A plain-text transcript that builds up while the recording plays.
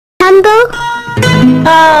Tumble?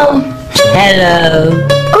 Oh, hello.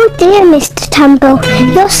 Oh dear, Mr. Tumble,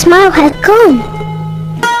 your smile has gone.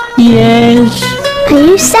 Yes. Are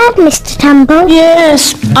you sad, Mr. Tumble?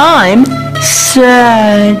 Yes, I'm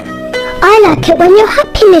sad. I like it when you're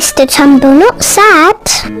happy, Mr. Tumble, not sad.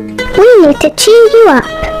 We need to cheer you up.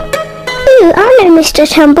 Ooh, I know, Mr.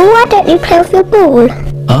 Tumble, why don't you play with your ball?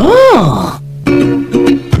 Oh.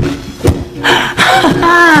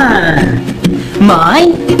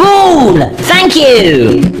 My ball! Thank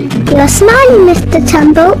you! You're smiling, Mr.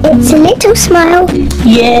 Tumble. It's a little smile.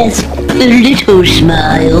 Yes, a little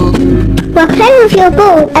smile. Well, play with your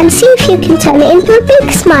ball and see if you can turn it into a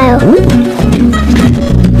big smile.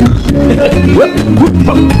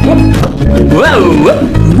 Whoa!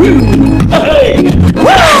 Hey!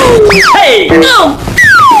 Whoa! Hey! No!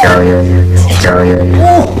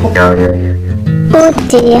 Oh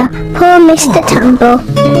dear, poor Mr. Tumble.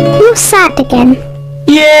 You're sad again.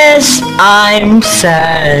 Yes, I'm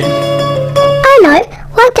sad. I know.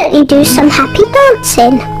 Why don't you do some happy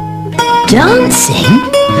dancing?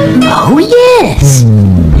 Dancing? Oh yes!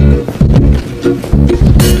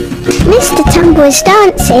 Mr. Tumble is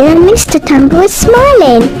dancing and Mr. Tumble is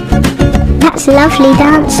smiling. That's lovely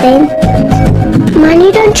dancing. Mind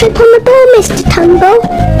you don't trip on the ball, Mr. Tumble.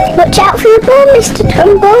 Watch out for the ball, Mr.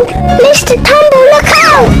 Tumble. Mr. Tumble, look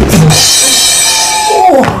out!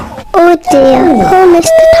 Oh dear, poor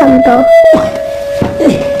Mr. Tumble.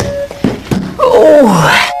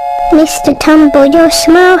 Mr. Tumble, your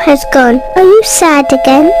smile has gone. Are you sad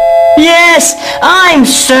again? Yes, I'm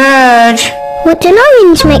sad. Would an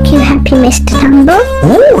orange make you happy, Mr. Tumble?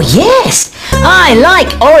 Oh yes, I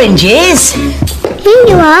like oranges. Here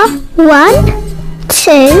you are. 1,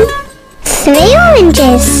 2, 3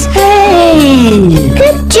 oranges. Hey!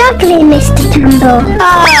 Good juggling, Mr. Tumble.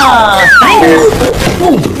 Ah, thank you.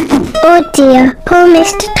 Oh dear, poor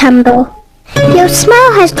Mr. Tumble. Your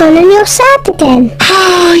smile has gone and you're sad again.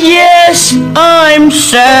 Oh yes, I'm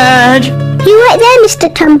sad. You wait there, Mr.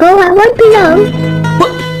 Tumble. I won't be long.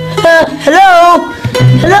 Hello?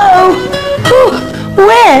 Hello? Oh,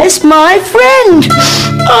 where's my friend?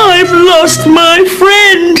 I've lost my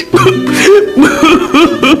friend.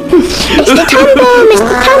 Mr. Tumble,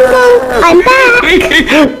 I'm back.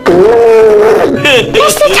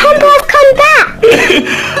 Mr. Tumble, I've come back.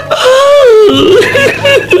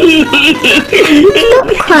 Stop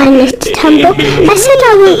crying, Mr. Tumble. I said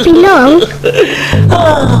I won't be long.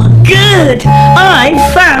 Oh, good. I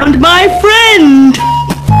found my friend.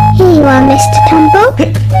 Here you are, Mr. Tumble.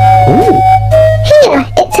 Ooh. Here,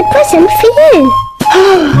 it's a present for you.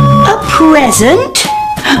 A present?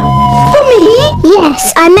 For me?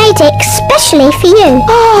 Yes, I made it especially for you.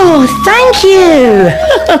 Oh, thank you.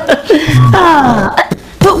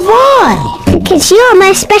 But why? Because you're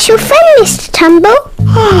my special friend, Mr. Tumble.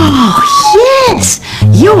 Oh, yes.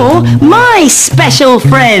 You're my special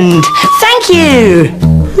friend. Thank you.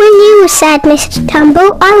 When you were sad, Mr.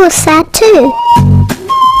 Tumble, I was sad too.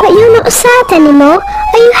 But you're not sad anymore.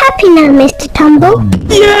 Are you happy now, Mr. Tumble?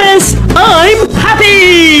 Yes, I'm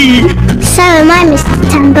happy. So am I, Mr.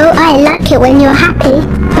 Tumble. I like it when you're happy.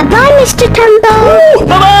 Bye-bye, Mr. Tumble.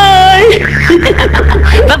 Bye-bye.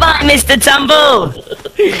 Bye-bye, Mr. Tumble.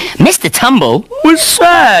 Mr. Tumble was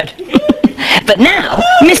sad. But now,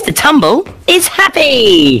 Mr. Tumble is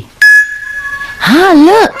happy. Ah,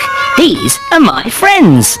 look. These are my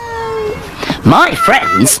friends. My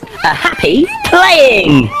friends are happy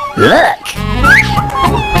playing. Look.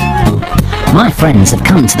 My friends have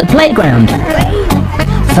come to the playground.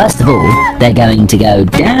 First of all, they're going to go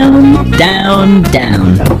down, down,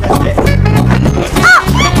 down. Up!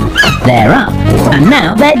 They're up, and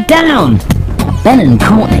now they're down. Ben and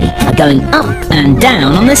Courtney are going up and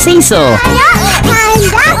down on the seesaw.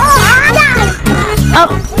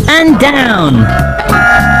 Up and down.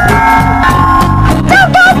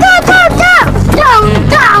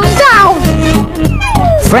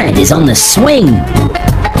 Fred is on the swing.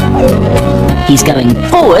 He's going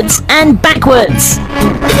forwards and backwards.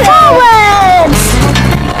 Forwards!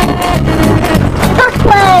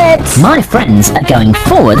 Backwards! My friends are going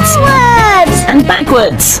forwards Forwards! and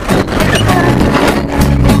backwards.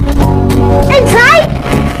 Inside!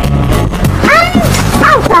 And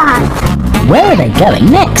outside! Where are they going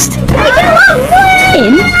next?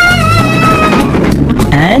 In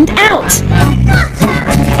and out.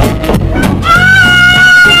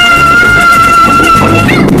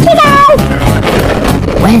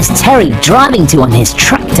 Where's Terry driving to on his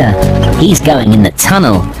tractor? He's going in the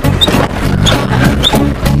tunnel.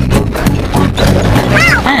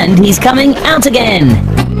 And he's coming out again.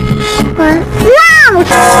 Loud!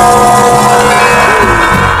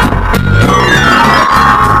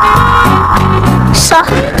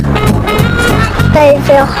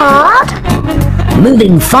 over hard.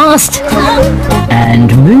 Moving fast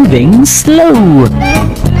and moving slow.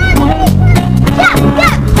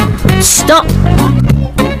 Stop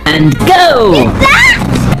and go. That!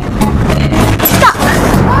 Stop.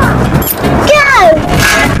 Go.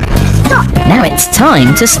 Stop. Now it's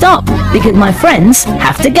time to stop because my friends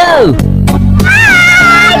have to go.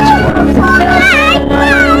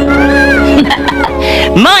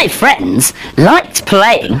 My friends liked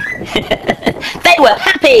playing. They were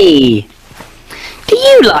happy. Do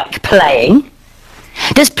you like playing?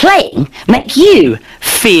 Does playing make you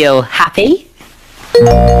feel happy?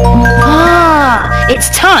 It's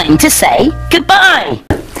time to say goodbye.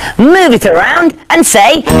 Move it around and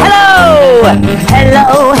say hello.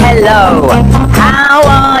 Hello, hello. How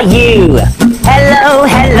are you? Hello,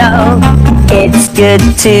 hello. It's good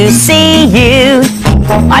to see you.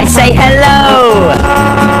 I say hello.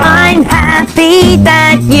 I'm happy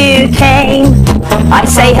that you came. I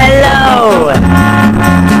say hello.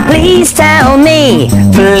 Please tell me.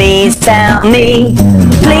 Please tell me.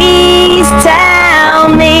 Please tell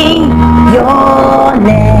me your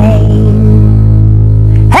name.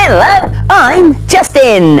 Hello, I'm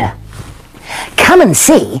Justin. Come and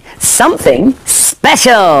see something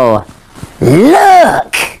special.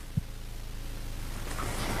 Look.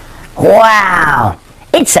 Wow,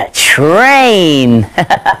 it's a train.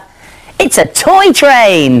 It's a toy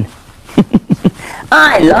train.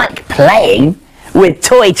 I like playing with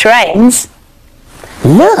toy trains.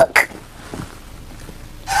 Look.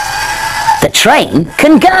 The train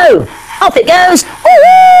can go. Off it goes.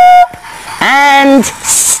 And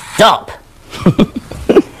stop.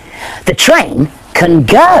 The train can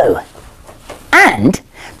go. And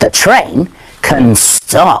the train can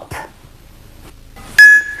stop.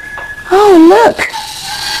 Oh, look.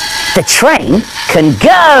 The train can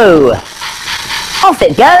go. Off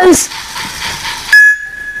it goes.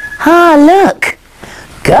 Look.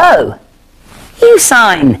 Go. You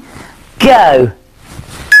sign. Go.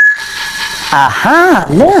 Aha,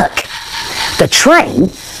 look. The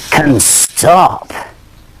train can stop.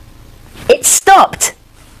 It stopped.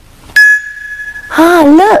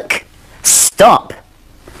 Look. Stop.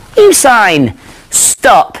 You sign.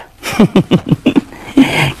 Stop.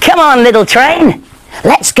 Come on, little train.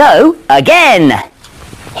 Let's go again.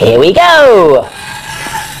 Here we go.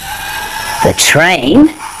 The train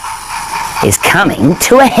is coming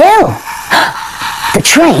to a hill. The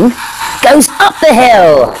train goes up the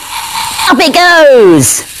hill. Up it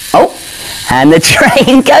goes. Oh, and the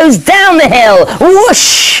train goes down the hill.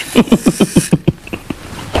 Whoosh.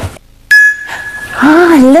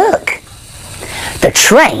 Look. The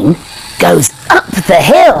train goes up the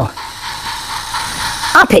hill.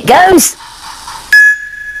 Up it goes.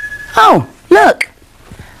 Oh, look.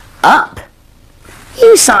 Up.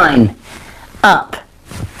 You sign. Up.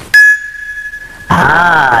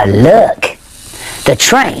 Look. The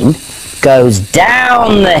train goes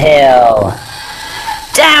down the hill.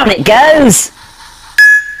 Down it goes.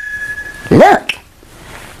 Look.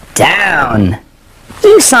 Down.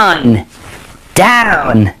 You sign.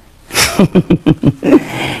 Down.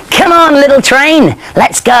 Come on, little train.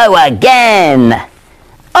 Let's go again.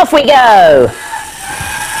 Off we go.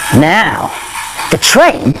 Now, the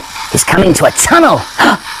train is coming to a tunnel.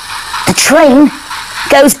 The train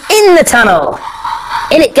goes in the tunnel.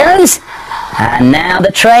 In it goes. And now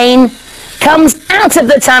the train comes out of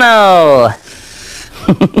the tunnel.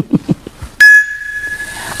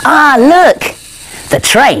 Look. The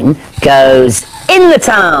train goes in the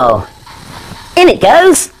tunnel. In it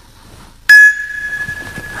goes.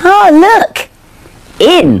 Look.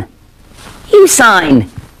 In. You sign.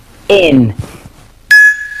 In.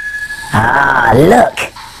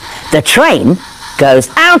 Look. The train goes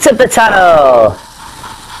out of the tunnel.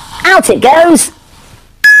 Out it goes.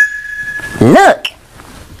 Look.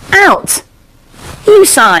 Out. You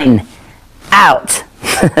sign. Out.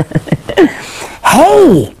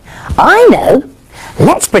 Hey, I know.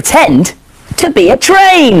 Let's pretend to be a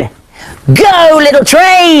train. Go, little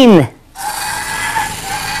train.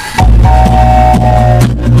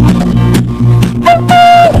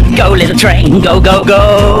 Go, little train, go, go,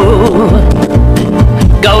 go.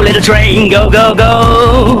 Go, little train, go, go,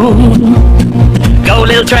 go. Go,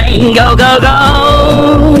 little train, go, go,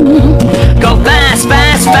 go. Go fast,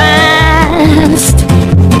 fast, fast.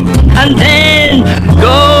 And then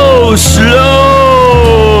go slow.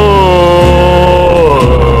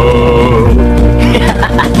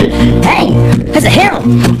 Hey, there's a hill.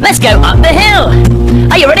 Let's go up the hill.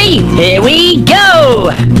 Are you ready? Here we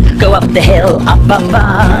go. Go up the hill, up, up,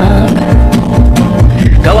 up.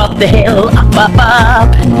 Go up the hill, up, up,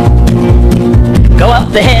 up. Go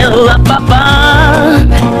up the hill, up, up, up.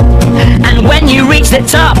 when you reach the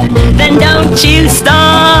top, then don't you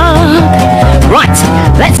stop. Right,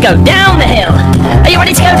 let's go down the hill. Are you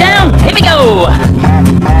ready to go down? Here we go.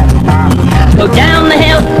 Go down the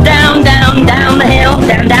hill, down, down, down the hill,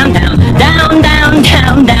 down, down, down, down, down,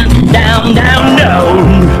 down, down, down, down,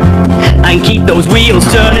 down, and keep those wheels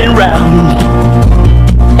turning round.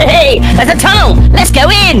 Hey, there's a tunnel. Let's go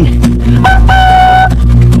in.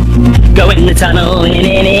 Go in the tunnel,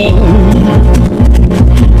 in.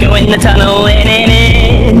 Go in the tunnel, in.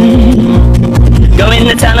 Go in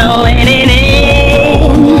the tunnel, in.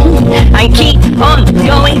 And keep on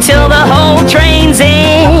going till the whole train's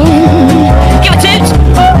in. Give a toot.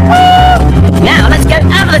 Now let's go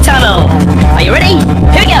out of the tunnel. Are you ready?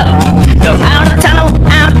 Here we go. Go out of the tunnel,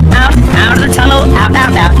 out, out, out of the tunnel, out,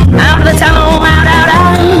 out, out, out of the tunnel, out, out,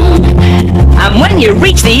 out. And when you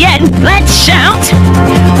reach the end, let's shout,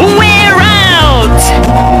 we're out!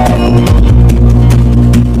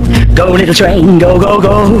 Go little train, go, go,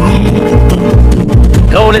 go.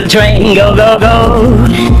 Go little train, go, go, go.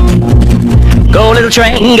 Go little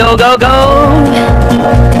train, go, go, go.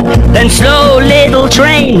 Then slow little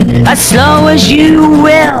train, as slow as you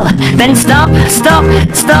will. Then stop, stop,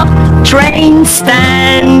 stop, train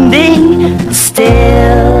standing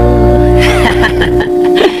still.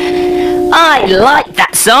 I like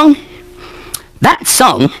that song. That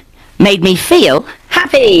song made me feel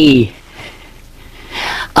happy.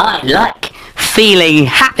 I like feeling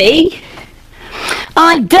happy.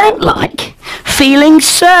 I don't like feeling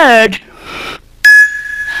sad.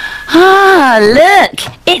 Ah, look,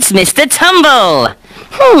 it's Mr. Tumble.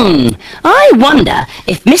 I wonder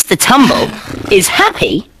if Mr. Tumble is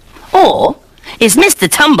happy or is Mr.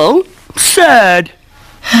 Tumble sad?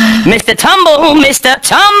 Mr. Tumble, Mr.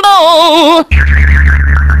 Tumble!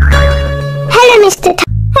 Hello, Mr.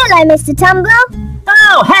 Hello, Mr. Tumble.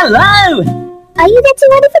 Oh, hello! Are you getting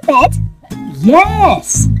ready for bed?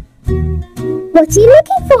 Yes. What are you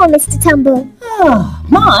looking for, Mr. Tumble? Oh,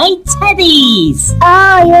 my teddies!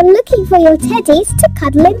 Oh, you're looking for your teddies to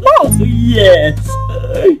cuddle in bed. Yes.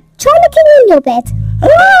 Try looking in your bed.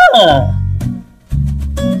 Ah!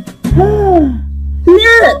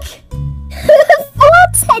 Look! 4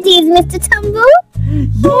 teddies, Mr. Tumble.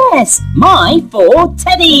 Yes, my 4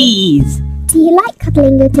 teddies! Do you like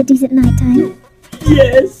cuddling your teddies at night time?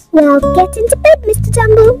 Yes. Well, get into bed, Mr.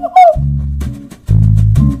 Tumble.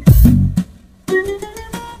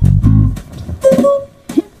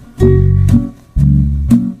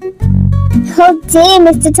 Oh dear,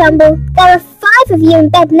 Mr. Tumble. There are 5 of you in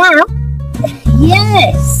bed now.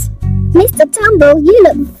 Yes. Mr. Tumble, you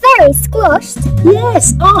look very squashed.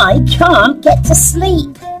 Yes, I can't get to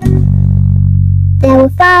sleep. There were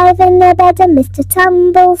 5 in the bed and Mr.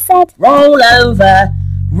 Tumble said, Roll over,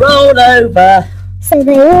 roll over. So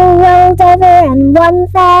they all rolled over and one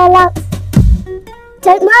fell out.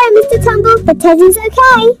 Don't worry, Mr. Tumble, the teddy's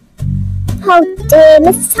okay. Oh dear,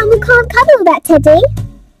 Mr. Tumble can't cuddle that teddy.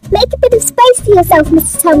 Make a bit of space for yourself,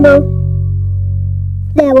 Mr. Tumble.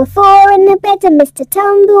 There were 4 in the bed and Mr.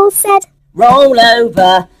 Tumble said, Roll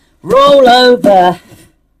over, roll over.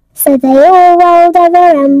 So they all rolled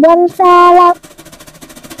over and one fell out.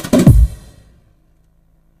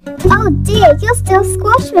 Oh dear, you're still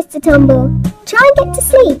squashed, Mr. Tumble. Try and get to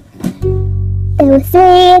sleep. There were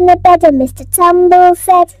 3 in the bed and Mr. Tumble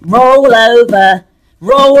said, Roll over,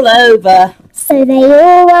 roll over. So they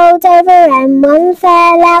all rolled over and one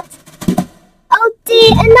fell out. Oh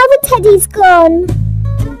dear, another teddy's gone.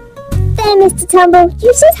 There, Mr. Tumble,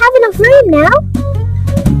 you should have enough room now.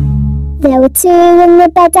 There were 2 in the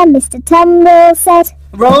bed and Mr. Tumble said,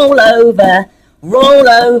 Roll over, roll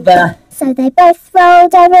over. So they both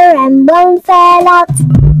rolled over and one fell out.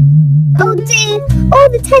 Oh dear, all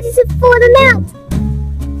the teddies have fallen out.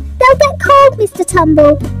 They'll get cold, Mr.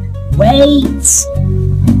 Tumble. Wait.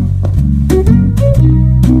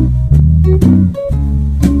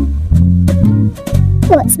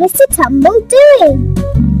 What's Mr. Tumble doing?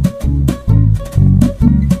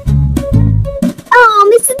 Oh,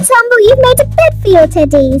 Mr. Tumble, you've made a bed for your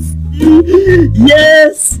teddies.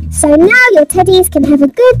 Yes. So now your teddies can have a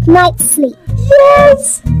good night's sleep.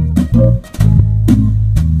 Yes.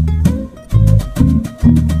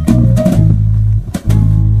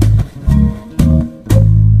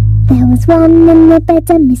 There was 1 in the bed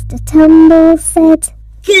and Mr. Tumble said,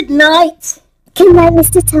 Good night. Good night,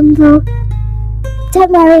 Mr. Tumble.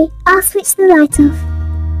 Don't worry, I'll switch the light off.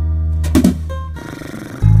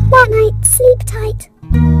 Night night, sleep tight.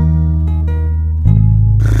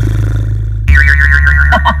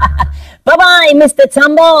 Bye-bye, Mr.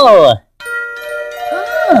 Tumble.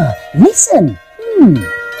 Ah, listen.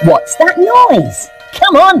 What's that noise?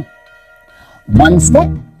 Come on. 1 step,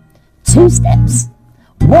 2 steps.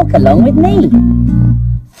 Walk along with me.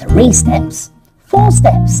 3 steps. 4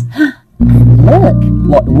 steps. And look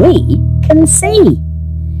what we can see.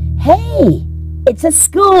 Hey, it's a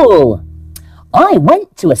school. I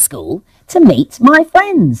went to a school to meet my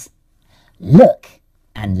friends. Look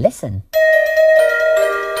and listen.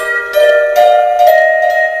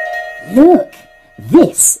 Look,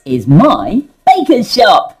 this is my baker's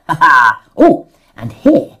shop. Oh, and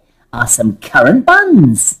here are some currant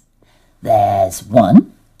buns. There's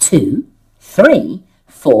 1, 2, 3,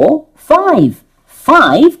 4, 5.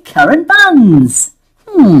 5 currant buns.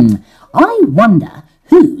 I wonder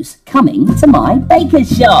who's coming to my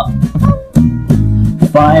baker's shop.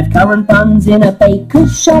 5 currant buns in a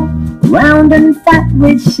baker's shop, round and fat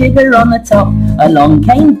with sugar on the top. Along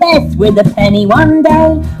came Beth with a penny one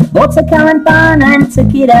day, bought a currant bun and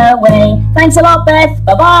took it away. Thanks a lot, Beth.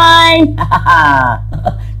 Bye-bye.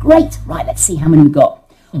 Great. Right, let's see how many we've got.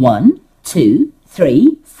 1, 2,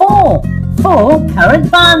 3, 4. 4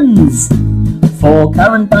 currant buns. 4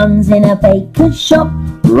 currant buns in a baker's shop,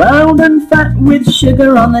 round and fat with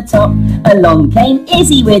sugar on the top. Along came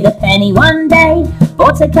Izzy with a penny one day,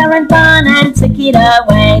 bought a currant bun and took it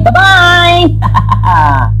away. Bye-bye!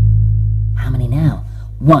 How many now?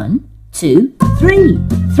 1, 2, 3.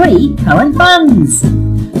 3 currant buns.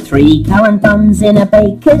 3 currant buns in a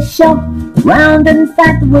baker's shop, round and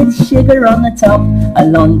fat with sugar on the top.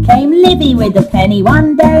 Along came Libby with a penny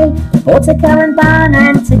one day, bought a currant bun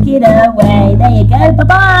and took it away. There you go.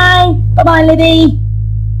 Bye-bye! Bye-bye, Libby!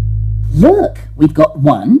 Look, we've got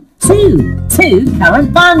 2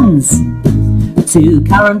 currant buns. 2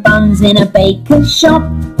 currant buns in a baker's shop,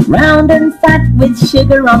 round and fat with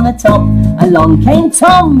sugar on the top. Along came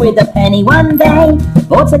Tom with a penny one day,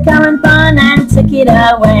 bought a currant bun and took it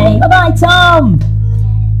away. Bye-bye, Tom!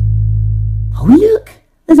 Oh, look,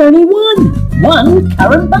 there's only one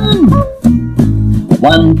currant bun.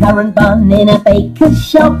 1 currant bun in a baker's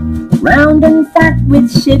shop, round and fat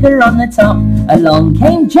with sugar on the top. Along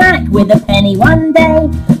came Jack with a penny one day,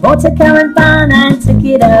 bought a currant bun and took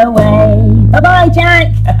it away. Bye-bye,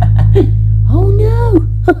 Jack! Oh no,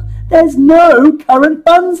 there's no currant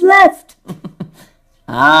buns left.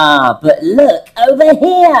 But look over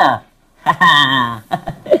here.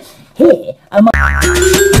 Here are my...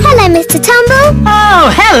 Hello, Mr. Tumble. Oh,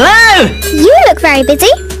 hello! You look very busy.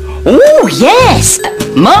 Oh, yes!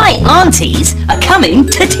 My aunties are coming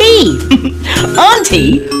to tea!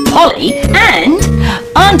 Auntie Polly and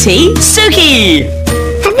Auntie Suki!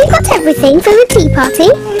 Have you got everything for the tea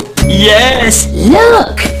party? Yes!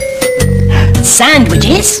 Look!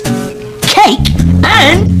 Sandwiches, cake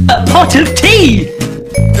and a pot of tea!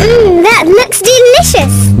 That looks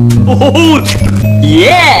delicious. Oh,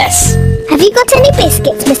 yes! Have you got any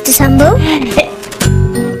biscuits, Mr. Tumble?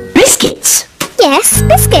 Biscuits? Yes,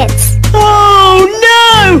 biscuits. Oh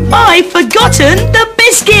no! I've forgotten the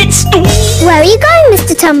biscuits! Where are you going,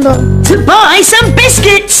 Mr. Tumble? To buy some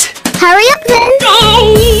biscuits! Hurry up then.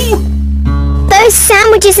 Oh! Those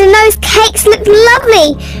sandwiches and those cakes look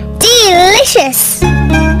lovely. Delicious.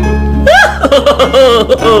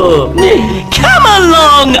 Come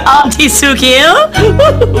along, Auntie Suki.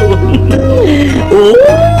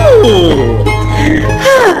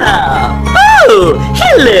 Oh,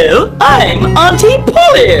 hello, I'm Auntie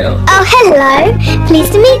Polly. Oh, hello.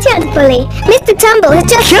 Pleased to meet you, Auntie Polly. Mr. Tumble has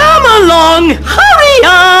just... Come along, hurry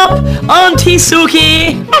up, Auntie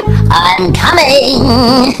Suki. I'm coming.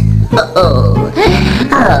 Oh,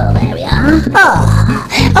 there we are.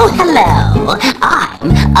 Oh, hello.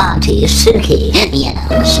 I'm Auntie Suki.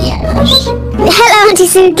 Yes. Hello, Auntie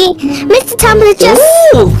Suki. Mr. Tumble has just...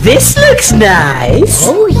 Oh, this looks nice.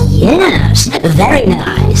 Oh, yes. Very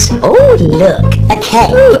nice. Oh, look. A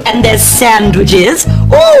cake. Oh, and there's sandwiches.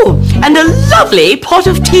 Oh, and a lovely pot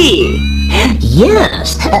of tea.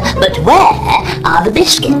 Yes, but where are the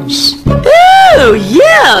biscuits? Oh,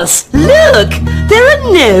 yes. Look, there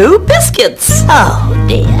are no biscuits. Oh,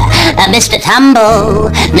 dear. Mr. Tumble,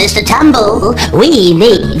 we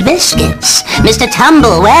need biscuits. Mr.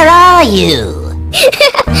 Tumble, where are you?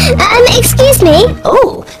 Excuse me.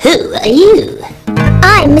 Oh, who are you?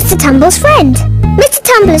 I'm Mr. Tumble's friend. Mr.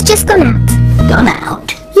 Tumble has just gone out. Gone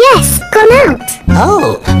out? Yes, gone out.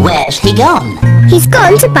 Oh, where's he gone? He's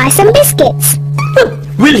gone to buy some biscuits.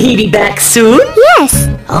 Will he be back soon? Yes.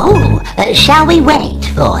 Oh, shall we wait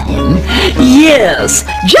for him? Yes,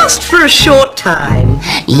 just for a short time.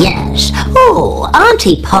 Yes. Oh,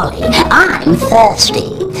 Auntie Polly, I'm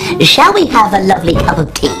thirsty. Shall we have a lovely cup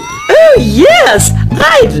of tea? Oh, yes,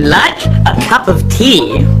 I'd like a cup of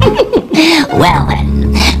tea. Well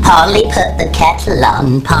then, Polly put the kettle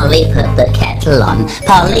on, Polly put the kettle on,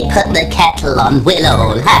 Polly put the kettle on, we'll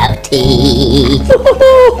all have tea.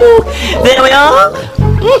 There we are.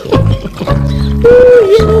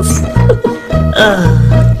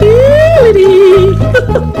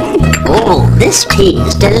 Oh, this tea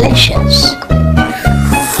is delicious.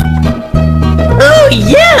 Oh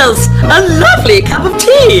yes, a lovely cup of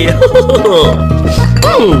tea.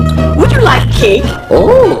 Would you like cake?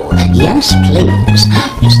 Oh, yes, please.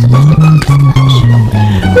 Just a little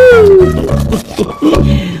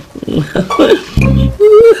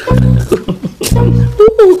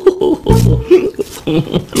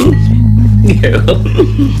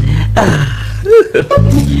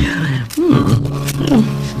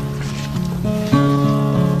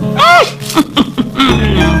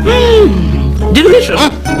Delicious.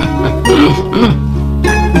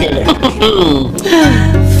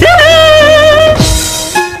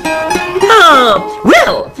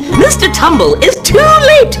 Well, Mr. Tumble is too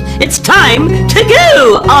late. It's time to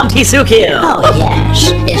go, Auntie Suki. Oh,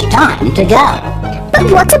 yes, it's time to go.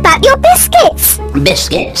 But what about your biscuits?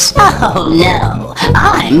 Biscuits? Oh, no,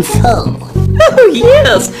 I'm full. Oh,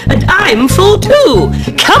 yes, and I'm full too.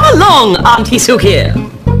 Come along, Auntie Suki.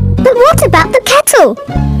 But what about the kettle?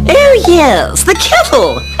 Oh, yes, the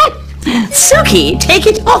kettle. Suki, take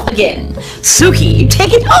it off again. Suki,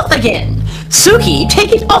 take it off again. Suki,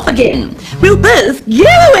 take it off again. We'll both go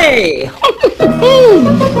away.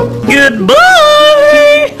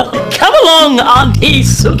 Goodbye. Come along, Auntie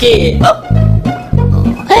Suki.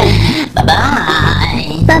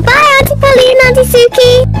 Bye-bye. Bye-bye, Auntie Polly and Auntie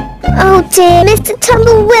Suki. Oh dear, Mr.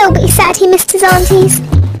 Tumble will be sad he missed his aunties.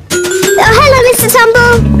 Oh, hello, Mr.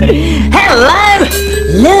 Tumble. Hello.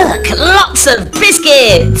 Look, lots of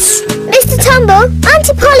biscuits. Mr. Tumble,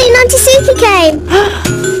 Auntie Polly and Auntie Suki came.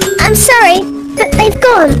 I'm sorry, but they've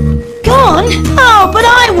gone. Gone? Oh, but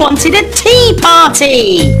I wanted a tea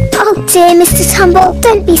party. Oh dear, Mr. Tumble,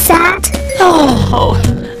 don't be sad. Oh,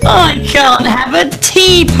 I can't have a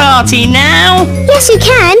tea party now. Yes, you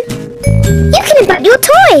can. You can invite your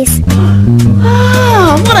toys.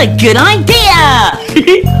 Oh, what a good idea.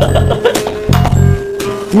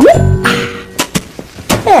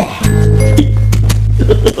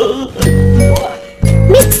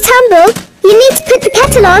 Mr. Tumble, you need to put the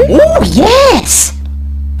kettle on. Oh, yes.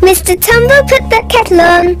 Mr. Tumble, put the kettle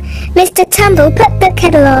on. Mr. Tumble, put the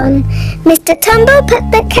kettle on. Mr. Tumble, put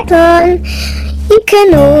the kettle on. You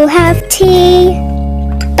can all have tea.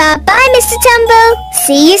 Bye-bye, Mr. Tumble.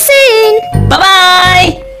 See you soon.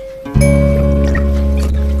 Bye-bye.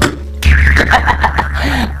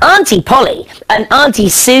 Auntie Polly and Auntie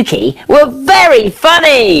Suki were very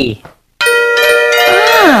funny.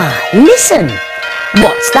 Ah, listen.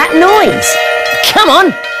 What's that noise? Come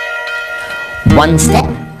on. 1 step,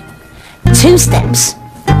 2 steps.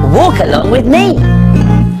 Walk along with me.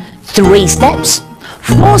 3 steps,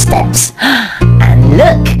 4 steps. And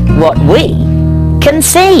look what we can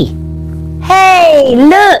see. Hey,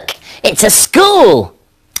 look. It's a school.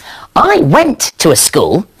 I went to a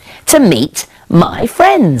school to meet my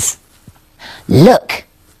friends. Look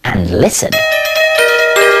and listen.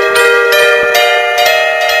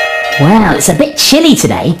 Well, it's a bit chilly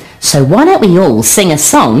today, so why don't we all sing a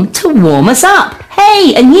song to warm us up?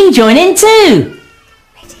 Hey, and you join in too.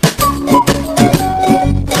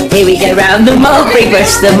 Here we go round the mulberry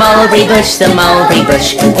bush, the mulberry bush, the mulberry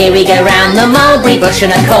bush. Here we go round the mulberry bush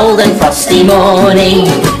on a cold and frosty morning.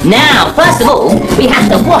 Now, first of all, we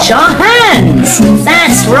have to wash our hands.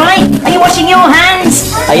 That's right. Are you washing your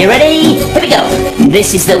hands? Are you ready? Here we go.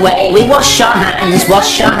 This is the way we wash our hands,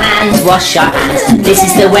 wash our hands, wash our hands. This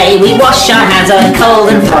is the way we wash our hands on a cold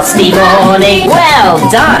and frosty morning. Well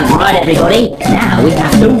done. Right, everybody. Now we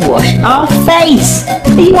have to wash our face.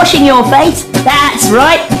 Are you washing your face? That's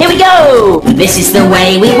right. Here we go! This is the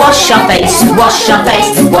way we wash our face, wash our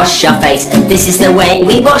face, wash our face. This is the way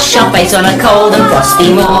we wash our face on a cold and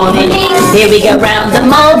frosty morning. Here we go round the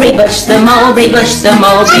mulberry bush, the mulberry bush, the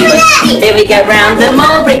mulberry bush. Here we go round the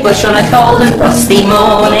mulberry bush on a cold and frosty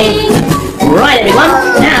morning. Right,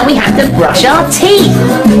 everyone, now we have to brush our teeth.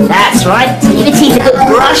 That's right, give your teeth a good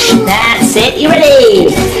brush. That's it, you ready?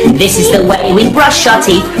 This is the way we brush our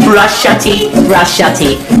teeth, brush our teeth, brush our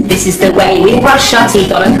teeth. This is the way we brush our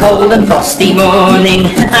teeth on a cold and frosty morning.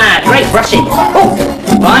 Great brushing. Oh,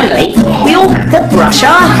 finally, we all have to brush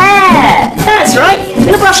our hair. That's right, we're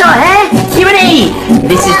going to brush our hair. You ready? ready?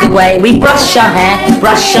 This is the way we brush our hair,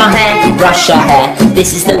 brush our hair, brush our hair.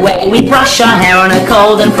 This is the way we brush our hair on a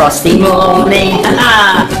cold and frosty morning.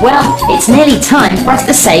 Well, it's nearly time for us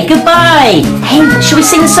to say goodbye. Hey, shall we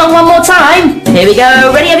sing the song one more time? Here we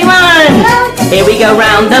go, ready everyone? Here we go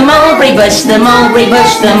round the mulberry bush, the mulberry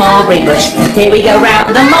bush, the mulberry bush. Here we go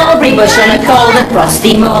round the mulberry bush on a cold and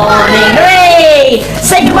frosty morning. Hooray!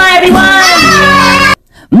 Say goodbye everyone!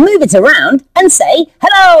 Move it around and say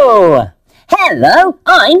hello. Hello,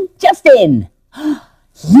 I'm Justin.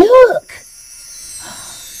 Look!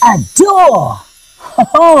 A door!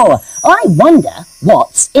 Oh, I wonder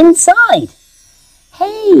what's inside.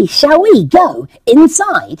 Hey, shall we go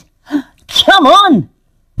inside? Come on!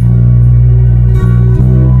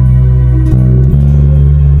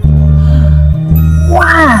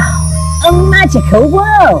 Wow! A magical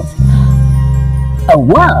world! A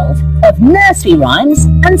world of nursery rhymes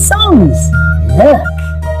and songs. Look!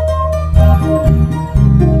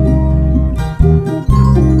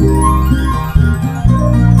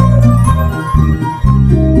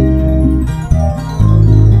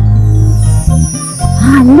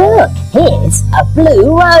 Look, here's a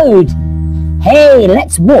blue road. Hey,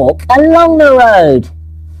 let's walk along the road.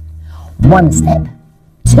 1 step,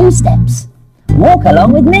 2 steps, walk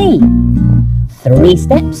along with me. 3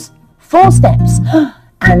 steps, 4 steps,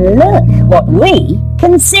 and look what we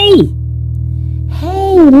can see.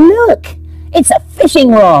 Hey, look, it's a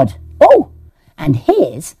fishing rod. Oh, and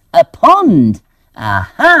here's a pond.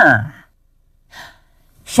 Aha!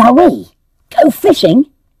 Shall we go fishing?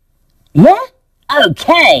 Yeah?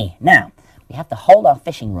 Okay, now we have to hold our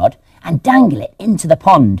fishing rod and dangle it into the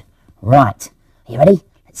pond. Right, are you ready?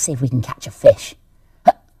 Let's see if we can catch a fish.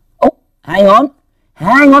 Oh, hang on,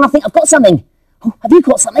 I think I've got something. Oh, have you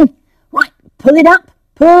caught something? Right, pull it up,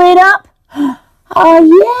 pull it up.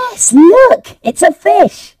 Oh yes, look, it's a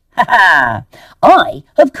fish. I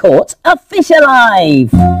have caught a fish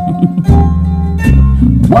alive.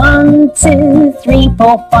 1, 2, 3,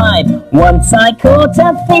 4, 5. Once I caught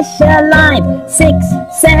a fish alive. 6,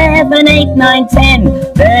 7, 8, 9, 10.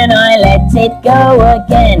 Then I let it go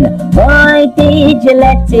again. Why did you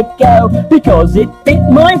let it go? Because it bit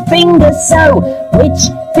my finger so. Which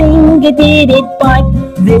finger did it bite?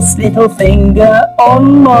 This little finger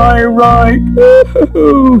on my right.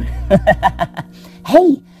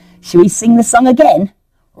 Hey, shall we sing the song again?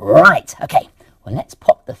 Right, okay. Well, let's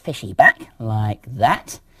pop the fishy back like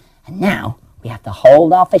that. And now we have to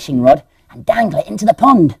hold our fishing rod and dangle it into the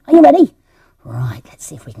pond. Are you ready? Right, let's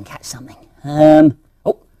see if we can catch something.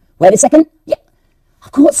 Oh, wait a second. Yeah,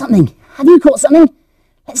 I've caught something. Have you caught something?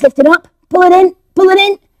 Let's lift it up. Pull it in. Pull it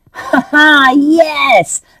in. Ha ha,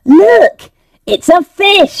 yes. Look, it's a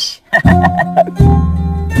fish.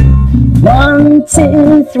 1,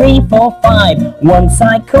 2, 3, 4, 5. Once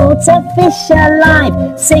I caught a fish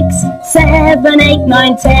alive. 6, 7, 8,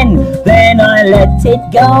 9, 10. Then I let it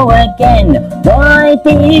go again. Why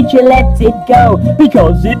did you let it go?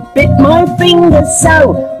 Because it bit my finger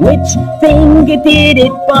so. Which finger did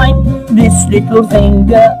it bite? This little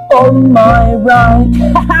finger on my right.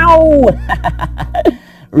 Ow!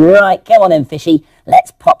 Right, come on then, fishy.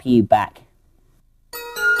 Let's pop you back.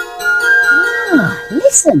 Ah,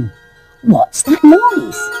 listen. What's that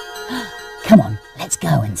noise? Come on, let's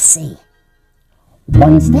go and see.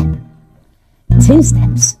 1 step, 2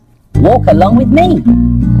 steps, walk along with me.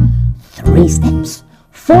 3 steps,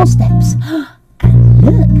 4 steps, and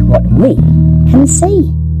look what we can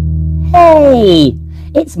see. Hey,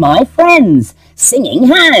 it's my friends singing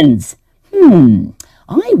hands.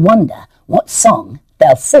 I wonder what song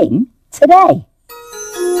they'll sing today.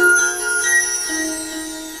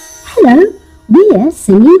 Hello. We're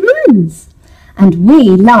singing hands, and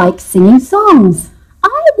we like singing songs.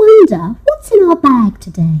 I wonder what's in our bag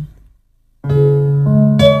today.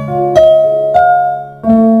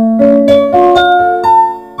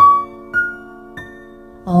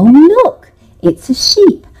 Oh look, it's a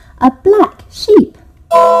sheep, a black sheep.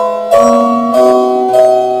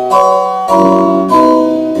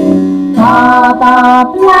 Baba,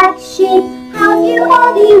 black sheep, have you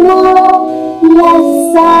any wool? Yes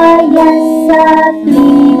sir,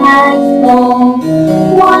 3 bags full.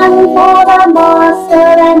 1 for the master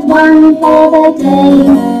and 1 for the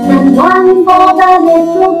dame, and 1 for the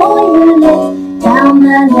little boy who lives down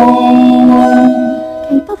the lane.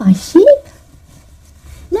 Okay, bye-bye sheep.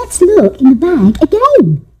 Let's look in the bag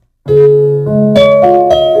again.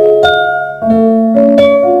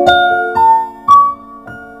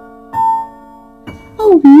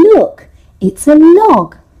 Oh look, it's a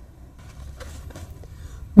log.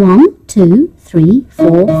 1, 2, 3,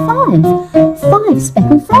 4, 5. 5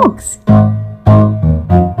 speckled frogs.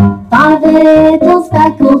 5 5 little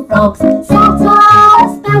speckled frogs sat on a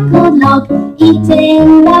speckled log,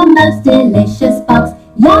 eating the most delicious bugs.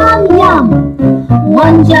 Yum, yum!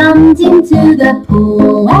 One jumped into the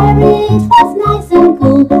pool where it was nice and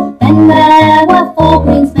cool. Then there were 4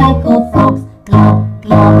 green speckled frogs. Glub,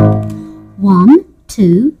 glub. 1,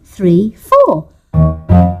 2, 3, 4.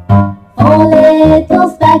 4 little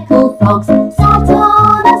speckled frogs sat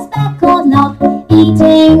on a speckled log,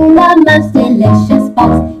 eating the most delicious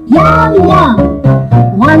bugs. Yum, yum!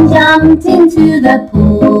 One jumped into the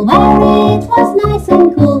pool where it was nice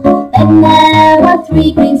and cool. Then there were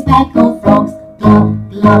 3 green speckled frogs.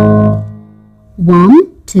 Glub, glub.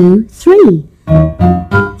 1, 2, 3. 3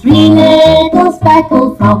 little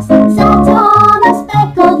speckled frogs sat on a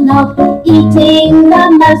speckled log, eating the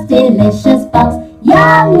most delicious bugs.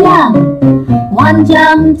 Yum, yum! One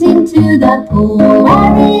jumped into the pool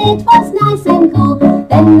where it was nice and cool.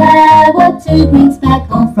 Then there were 2 green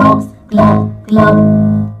speckled frogs. Glub, glub.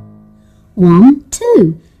 1,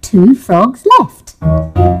 2. 2 frogs left. 2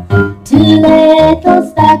 little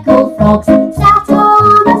speckled frogs sat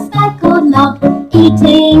on a speckled log,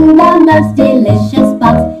 eating the most delicious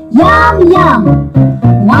bugs. Yum, yum!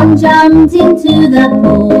 One jumped into the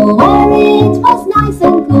pool where it was nice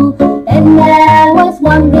and cool. Then there was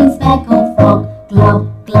 1 green speckled frog. Glub,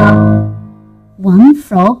 glub. 1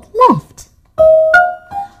 frog left.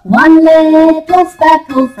 1 little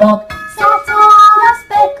speckled frog sat on a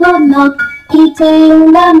speckled log,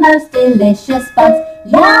 eating the most delicious bugs.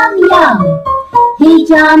 Yum, yum! He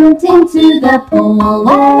jumped into the pool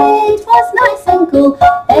where it was nice and cool.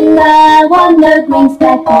 Then there were no green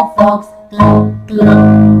speckled frogs. Glub, glub.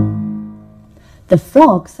 The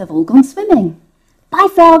frogs have all gone swimming. Bye,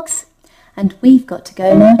 frogs! And we've got to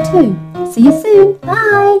go now too. See you soon.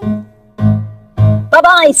 Bye!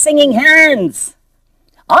 Bye-bye, singing hands.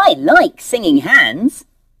 I like singing hands.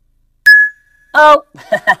 Oh,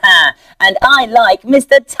 and I like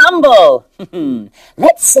Mr. Tumble.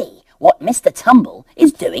 Let's see what Mr. Tumble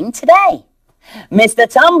is doing today. Mr.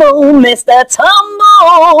 Tumble, Mr.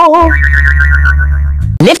 Tumble.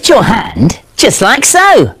 Lift your hand just like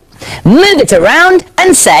so. Move it around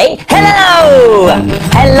and say hello.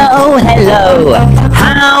 Hello, hello.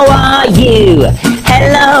 How are you?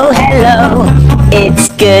 Hello, hello. It's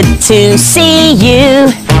good to see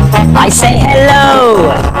you. I say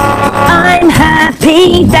hello. I'm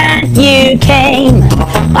happy that you came.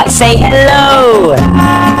 I say hello.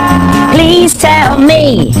 Please tell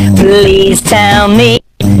me. Please tell me.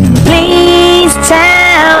 Please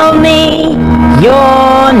tell me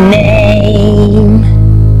your name.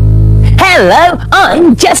 Hello,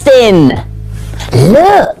 I'm Justin.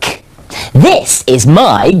 Look, this is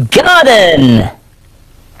my garden.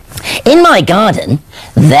 In my garden,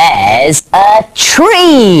 there's a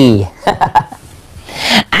tree.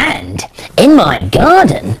 And in my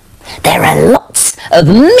garden, there are lots of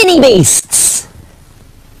mini beasts.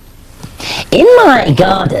 In my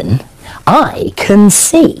garden, I can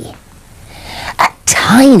see a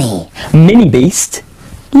tiny mini beast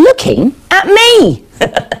looking at me.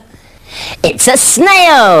 It's a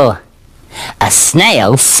snail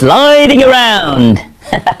sliding around.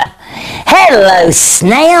 Hello,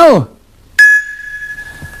 snail.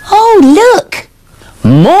 Oh, look,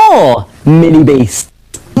 more mini beasts.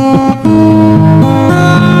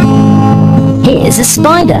 Here's a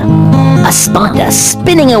spider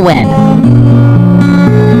spinning a web.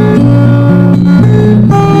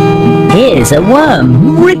 Here's a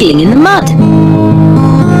worm wriggling in the mud.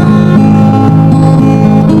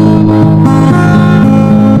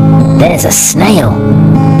 There's a snail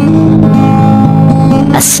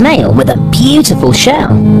with a beautiful shell.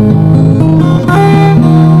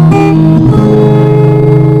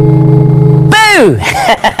 Boo!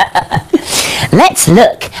 Let's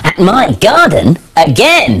look at my garden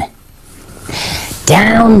again.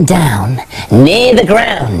 Down, down, near the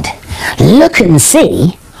ground. Look and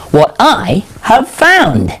see what I have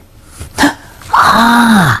found.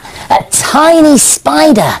 Ah, a tiny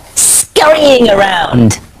spider scurrying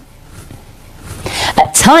around. A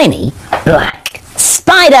tiny black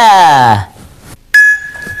spider.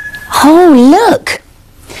 Oh, look,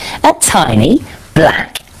 a tiny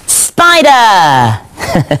black spider.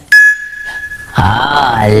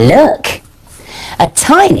 Ah, look, a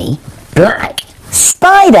tiny black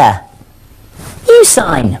spider. You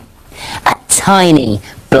sign, a tiny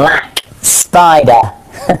black spider.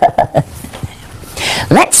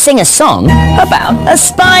 Let's sing a song about a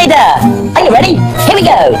spider. Are you ready? Here we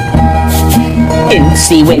go.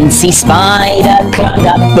 Incy wincy spider climbed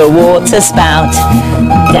up the water spout.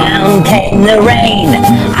 Down came the rain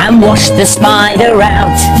and washed the spider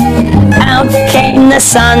out. out came the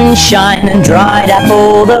sunshine and dried up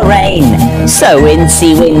all the rain. So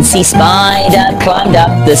Incy Wincy Spider climbed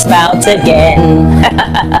up the spout again.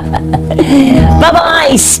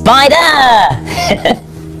 Bye-bye, Spider!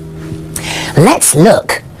 Let's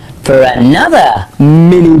look for another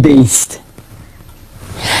mini beast.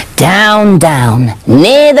 Down, down,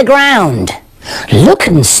 near the ground. Look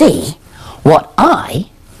and see what I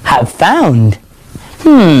have found.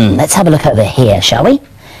 Let's have a look over here, shall we?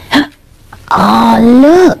 Ah,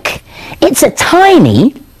 look! It's a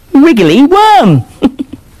tiny, wriggly worm.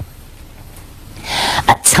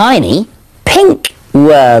 A tiny, pink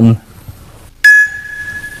worm.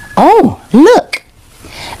 Oh, look!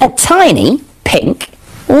 A tiny, pink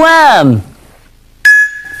worm.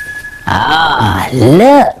 Ah,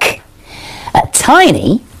 look! A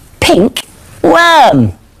tiny, pink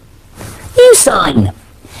worm. You sign.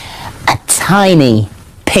 A tiny,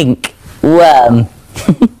 pink worm.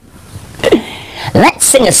 Let's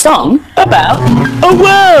sing a song about a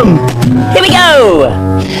worm. Here we go.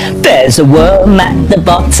 There's a worm at the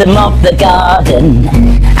bottom of the garden,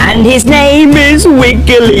 and his name is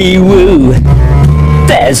Wiggly Woo.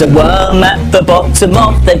 There's a worm at the bottom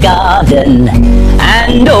of the garden,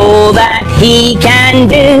 and all that he can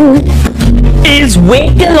do is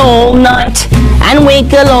wiggle all night and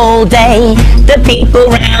wiggle all day. The people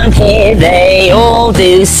round here, they all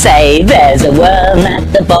do say, there's a worm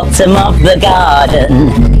at the bottom of the garden,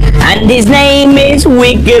 and his name is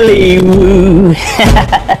Wiggly Woo.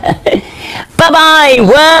 Bye-bye,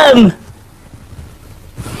 worm!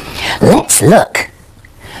 Let's look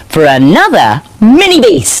for another mini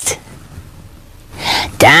beast.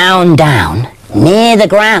 Down, down, near the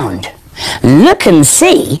ground. Look and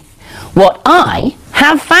see what I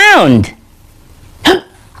have found.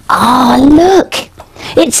 Ah, look!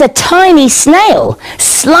 It's a tiny snail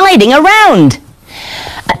sliding around.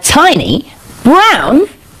 A tiny brown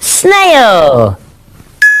snail.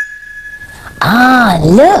 Ah,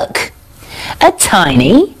 look! A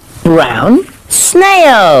tiny brown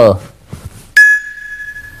snail.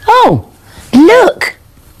 Oh, look!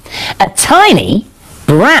 A tiny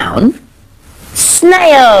brown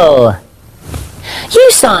snail.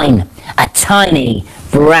 You sign. A tiny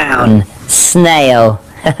brown snail.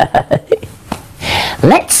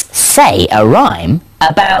 Let's say a rhyme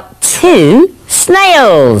about two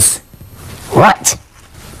snails. Right.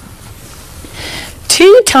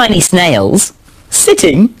 Two tiny snails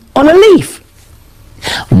sitting on a leaf.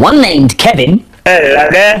 One named Kevin, hello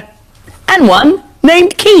there, and one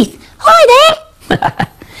named Keith, hi there.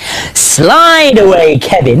 Slide away,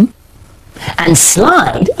 Kevin, and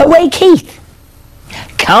slide away, Keith.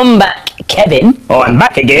 Come back, Kevin, oh, I'm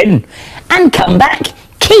back again, and come back,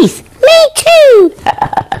 Keith, me too.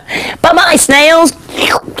 Bye-bye, snails.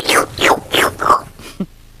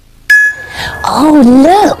 Oh,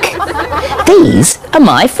 look, these are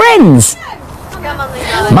my friends.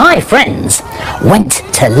 My friends went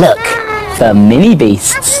to look for mini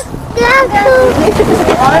beasts.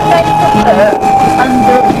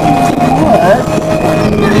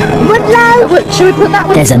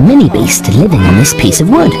 There's a mini beast living on this piece of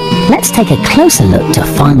wood. Let's take a closer look to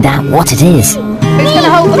find out what it is.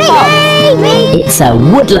 It's a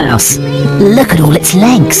woodlouse. Look at all its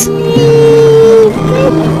legs. Who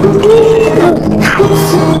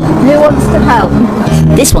wants to help?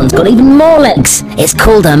 This one's got even more legs. It's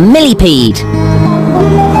called a millipede.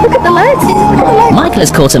 Look at the legs. Michael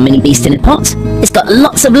has caught a mini beast in a pot. It's got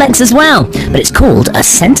lots of legs as well, but it's called a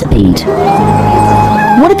centipede.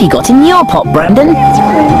 What have you got in your pot, Brandon?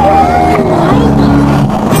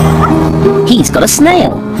 He's got a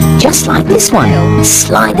snail, just like this one,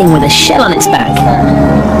 sliding with a shell on its back.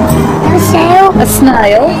 A snail. A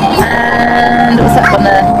snail. And what's that one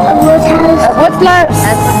there? A woodlouse.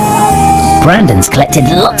 Brandon's collected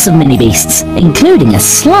lots of mini beasts, including a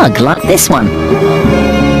slug like this one.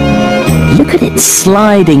 Look at it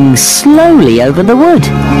sliding slowly over the wood.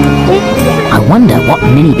 I wonder what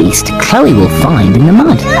mini beast Chloe will find in the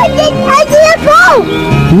mud.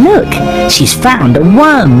 Look, she's found a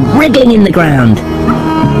worm wriggling in the ground.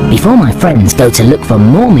 Before my friends go to look for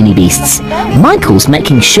more mini beasts, Michael's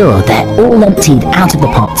making sure they're all emptied out of the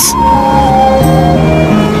pots.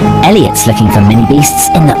 Elliot's looking for mini beasts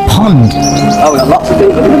in the pond. Oh, we've got lots of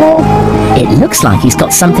people in the wall. It looks like he's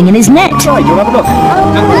got something in his net. Right, you want to have a look?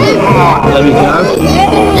 There we go.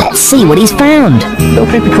 Let's see what he's found. Little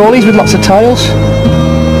creepy crawlies with lots of tails.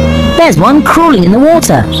 There's one crawling in the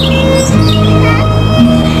water.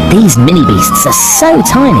 These mini beasts are so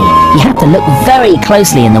tiny, you have to look very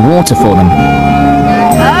closely in the water for them.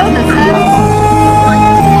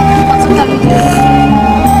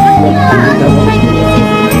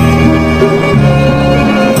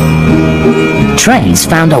 Trey's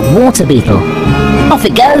found a water beetle. Off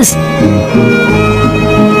it goes. Ooh,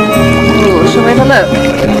 shall we have a look?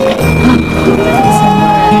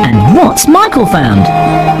 And what's Michael found?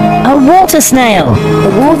 A water snail. The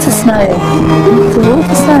water snail. The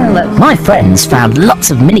water snail, look. My friends found lots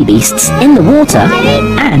of mini beasts in the water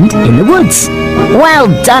and in the woods. Well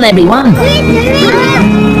done, everyone.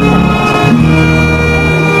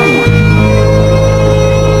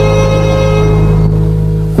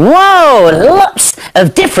 Whoa, lots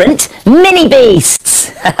of different mini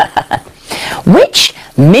beasts. Which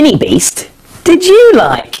mini beast did you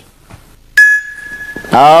like?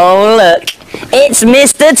 Oh, look, it's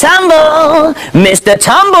Mr. Tumble! Mr.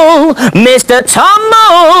 Tumble! Mr.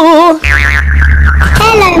 Tumble!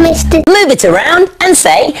 Hello, Mr. Move it around and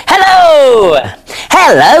say hello!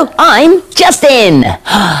 Hello, I'm Justin!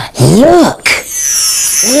 Look!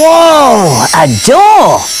 Whoa, a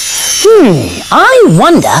door! I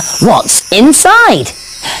wonder what's inside.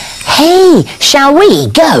 Hey, shall we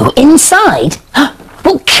go inside?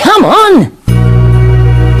 Well, come on!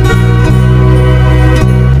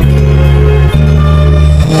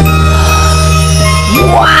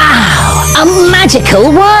 Wow! A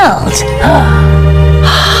magical world!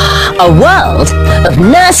 A world of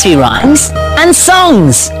nursery rhymes and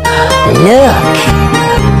songs. Look!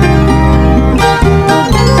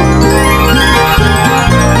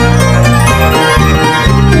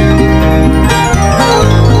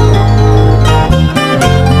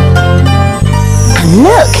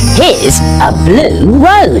 Look, here's a blue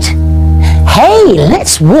road. Hey,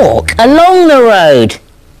 let's walk along the road.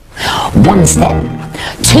 1 step,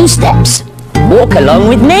 2 steps, walk along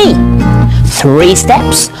with me. 3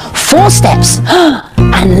 steps, 4 steps,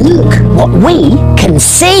 and look what we can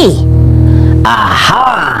see.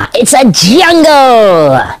 Aha, it's a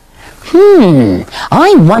jungle.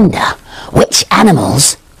 I wonder which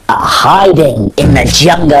animals are hiding in the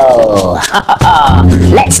jungle.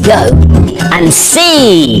 Let's go and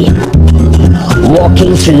see.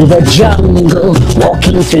 Walking through the jungle,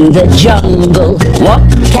 walking through the jungle. What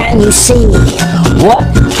can you see? What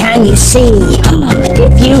can you see?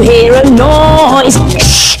 If you hear a noise,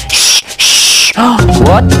 shh, shh, shh.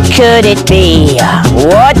 What could it be?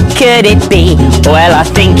 What could it be? Well, I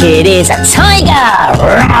think it is a tiger.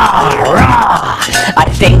 Rah, rah. I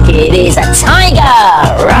think it is a tiger.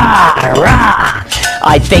 Rah, rah.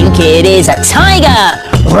 I think it is a tiger.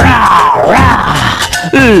 Rah, rah.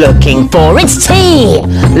 Looking for its tea,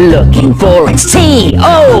 looking for its tea.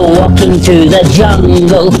 Oh, walking through the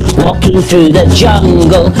jungle, walking through the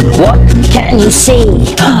jungle. What can you see?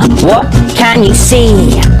 What can you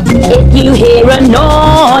see? If you hear a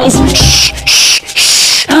noise, shh, shh,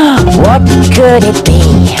 shh. What could it be?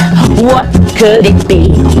 What could it be?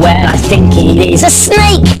 Well, I think it is a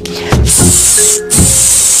snake. Tss,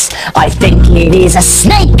 tss. I think it is a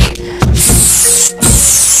snake.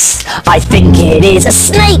 I think it is a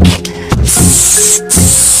snake.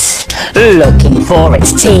 Looking for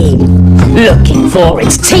its tea, looking for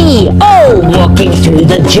its tea. Oh, walking through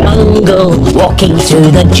the jungle, walking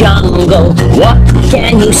through the jungle. What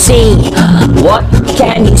can you see? What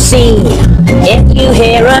can you see? If you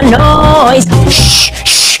hear a noise, shh,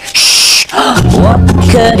 shh, shh. What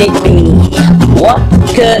could it be? What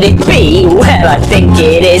could it be? Well, I think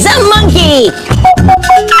it is a monkey.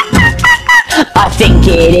 I think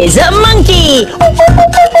it is a monkey.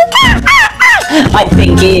 I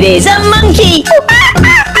think it is a monkey.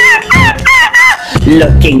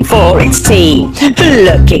 Looking for its tea,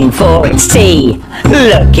 looking for its tea,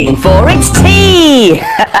 looking for its tea.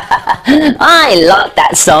 I like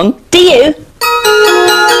that song. Do you?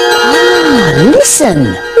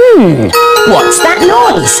 Listen. What's that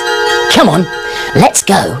noise? Come on, let's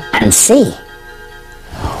go and see.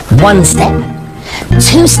 1 step,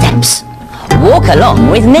 2 steps. Walk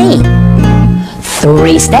along with me.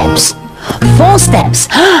 3 steps, 4 steps,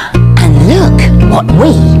 and look what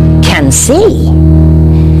we can see.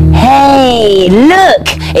 Hey, look,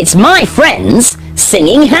 it's my friends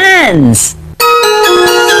singing hands.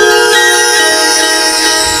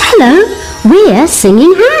 Hello, we're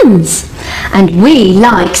singing hands. And we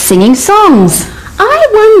like singing songs. I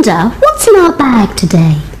wonder what's in our bag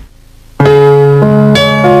today.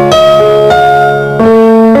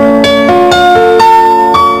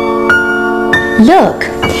 Look,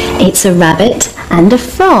 it's a rabbit and a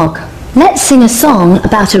frog. Let's sing a song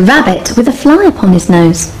about a rabbit with a fly upon his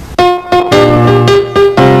nose.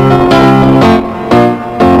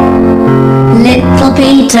 Little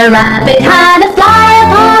Peter Rabbit had a fly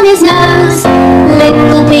upon his nose.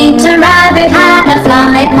 Little Peter Rabbit had a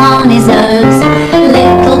fly upon his nose.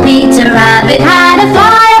 Little Peter Rabbit had a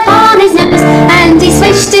fly upon his nose. And he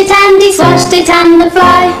swished it and he swashed it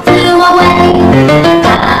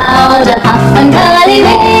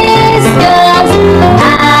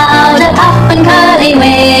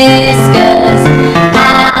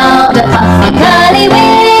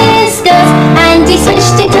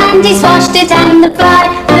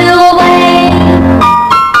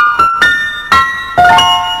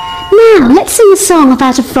Now, let's sing a song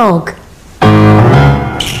about a frog.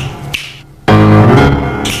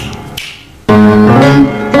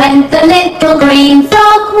 Went the little green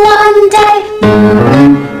frog one day.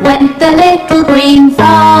 Went the little green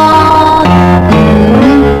frog.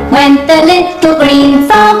 Went the little green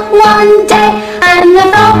frog one day, and the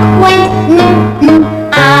frog went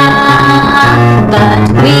ah.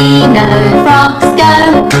 But we know frogs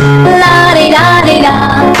go la-di-da-di-da,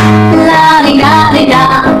 la-di-da-di-da,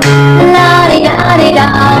 la-di-da-di-da.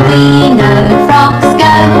 We know frogs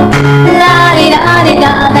go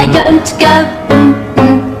la-di-da-di-da. They don't go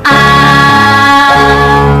ah.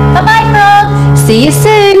 Bye-bye, frogs. See you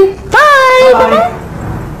soon. Bye.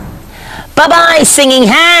 Bye-bye, singing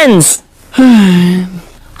hands.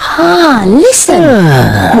 Ah, listen.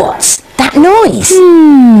 What's that noise?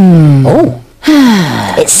 Oh.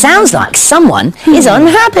 It sounds like someone is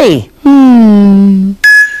unhappy.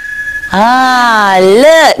 Ah,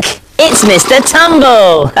 look. It's Mr.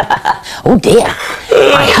 Tumble. Oh dear.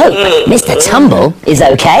 I hope Mr. Tumble is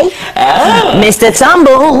okay. Mr.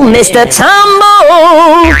 Tumble, Mr. Tumble.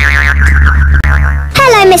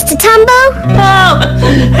 Hello, Mr. Tumble. Oh,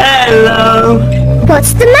 hello.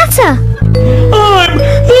 What's the matter? I'm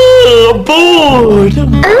bored.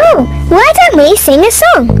 Oh, why don't we sing a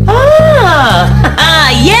song?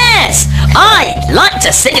 Yes. I'd like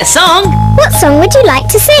to sing a song. What song would you like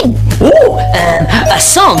to sing? Ooh, a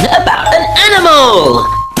song about an animal.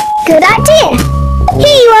 Good idea.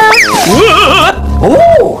 Here you are.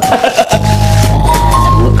 Ooh.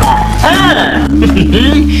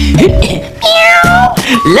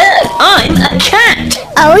 Look, I'm a cat.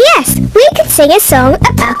 Oh yes, we could sing a song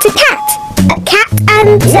about a cat. A cat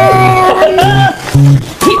and Ta-da!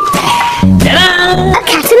 a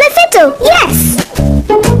cat and a fiddle. Yes.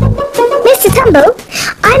 Mr. Tumble,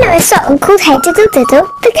 I know a song called Hey Diddle Diddle,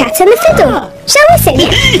 the Cat and the Fiddle. Shall we sing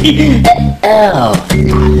it? Oh,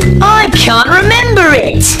 I can't remember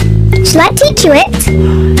it. Shall I teach you it?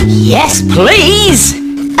 Yes, please.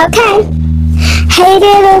 Okay. Hey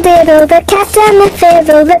diddle diddle, the cat and the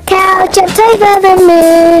fiddle, the cow jumped over the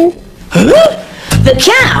moon. The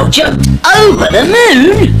cow jumped over the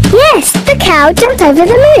moon? Yes, the cow jumped over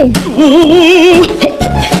the moon.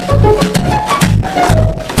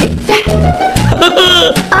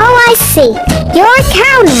 Oh, I see. You're a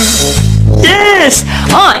cow now. Yes,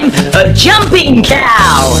 I'm a jumping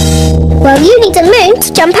cow. Well, you need a moon to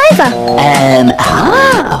jump over.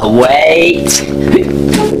 Wait.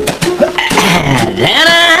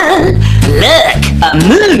 Look, a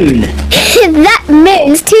moon. That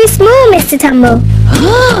moon's too small, Mr. Tumble.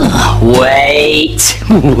 Wait.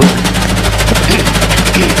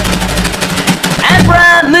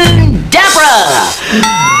 Abra moon dabra.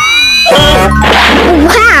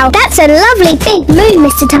 Wow, that's a lovely big moon,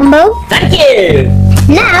 Mr. Tumble. Thank you.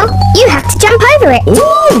 Now, you have to jump over it.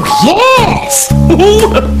 Ooh, yes.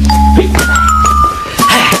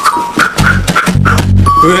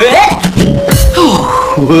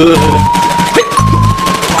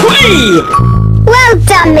 Well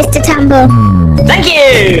done, Mr. Tumble. Thank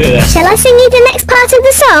you. Shall I sing you the next part of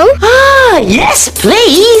the song? Ah, yes,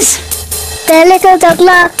 please. The little dog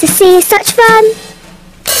laughed to see such fun.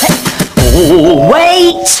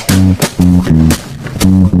 Wait.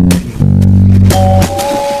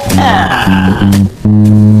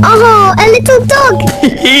 Oh, a little dog.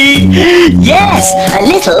 Yes, a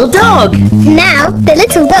little dog. Now, the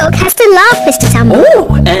little dog has to laugh, Mr. Tumble.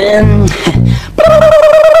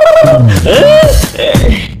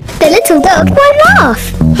 The little dog won't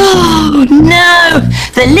laugh. Oh, no,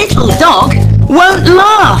 the little dog won't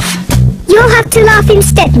laugh. You'll have to laugh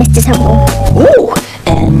instead, Mr. Tumble. Ooh,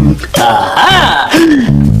 aha.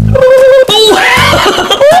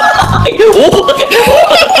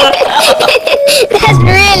 That's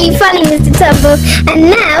really funny, Mr. Tumble. And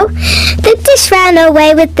now, the dish ran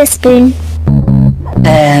away with the spoon.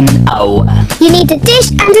 Oh. You need a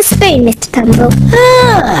dish and a spoon, Mr. Tumble.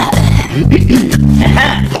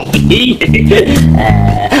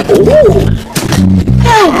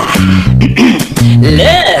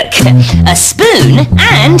 Look, a spoon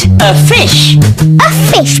and a fish. A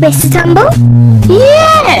fish, Mr. Tumble?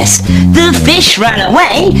 Yes, the fish ran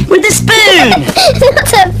away with the spoon.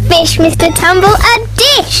 Not a fish, Mr. Tumble, a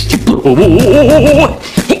dish.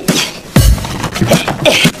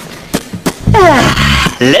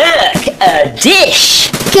 Look, a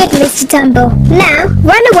dish. Good, Mr. Tumble. Now,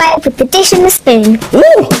 run away with the dish and the spoon.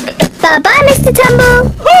 Bye-bye, Mr.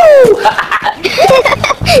 Tumble.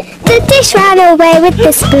 The dish ran away with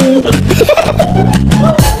the spoon.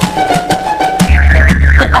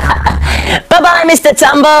 Bye-bye, Mr.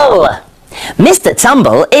 Tumble. Mr.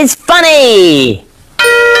 Tumble is funny.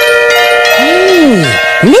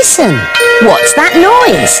 Listen, what's that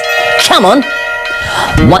noise? Come on.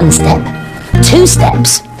 1 step, 2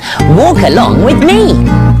 steps, walk along with me.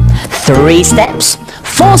 3 steps,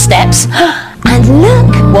 4 steps, and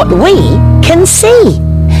look what we can see.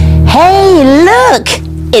 Hey, look,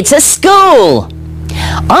 it's a school.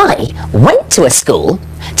 I went to a school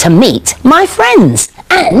to meet my friends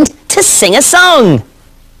and to sing a song.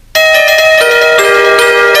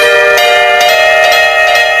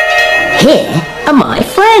 Here are my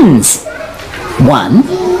friends. 1,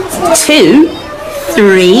 2,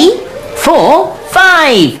 3, 4,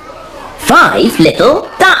 5. 5 little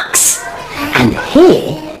ducks. And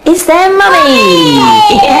here is their mummy.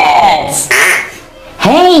 Yes.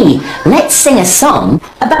 Hey, let's sing a song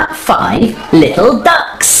about 5 little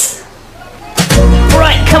ducks.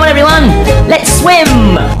 Right, come on everyone, let's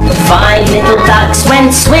swim. 5 little ducks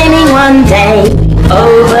went swimming one day,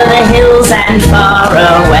 over the hills and far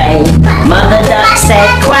away. Mother duck said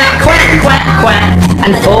quack, quack, quack, quack,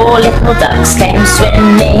 and 4 little ducks came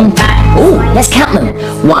swimming back. Ooh, let's count them.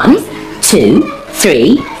 1, 2,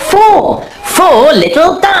 3, 4. 4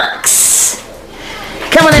 little ducks.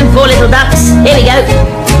 Come on then, 4 little ducks, here we go.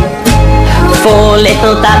 4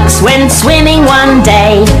 little ducks went swimming one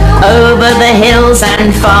day, over the hills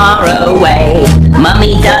and far away.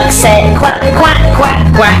 Mummy duck said quack, quack,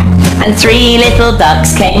 quack, quack, and 3 little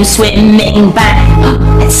ducks came swimming back.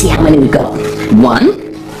 Let's see how many we've got.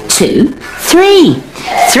 1, 2, 3.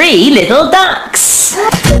 3 little ducks.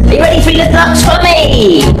 Are you ready, 3 little ducks, for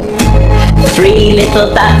me? 3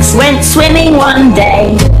 little ducks went swimming one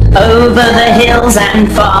day, over the hills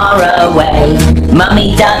and far away.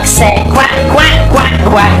 Mummy duck said quack, quack, quack,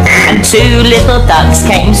 quack, and 2 little ducks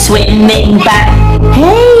came swimming back.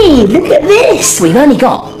 Hey, look at this. We've only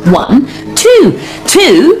got 1, 2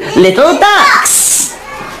 little ducks.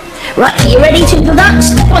 Right, are you ready, 2 little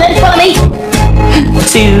ducks? Come on then, follow me.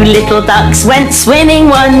 2 little ducks went swimming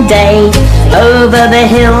one day, over the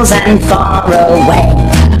hills and far away.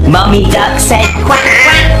 Mummy duck said quack,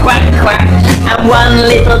 quack, quack, quack, and 1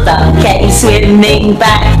 little duck came swimming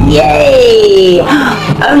back. Yay!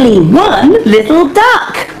 Only 1 little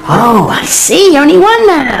duck. Oh, I see, only 1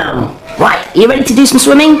 now. Right, you ready to do some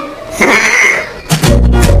swimming?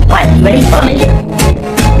 Right, you ready for me?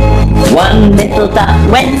 1 little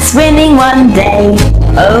duck went swimming one day,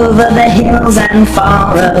 over the hills and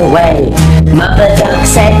far away. Mother duck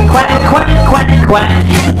said quack, quack, quack, quack,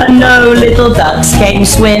 and no little ducks came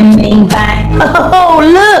swimming back. Oh,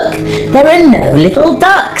 look, there are no little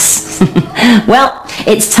ducks. Well,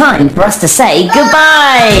 it's time for us to say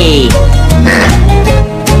goodbye.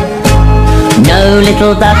 No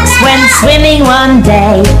little ducks went swimming one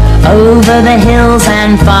day, over the hills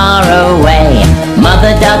and far away.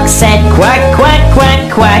 Mother duck said quack, quack,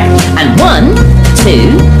 quack, quack, and 1,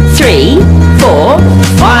 2, 3, 4,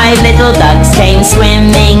 5 little ducks came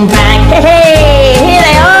swimming back. Hey, here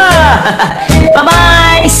they are.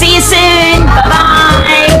 Bye-bye, see you soon.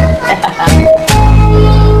 Bye-bye.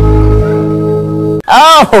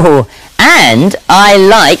 Oh, and I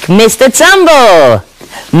like Mr. Tumble.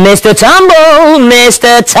 Mr. Tumble,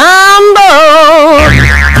 Mr. Tumble!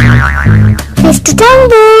 Mr.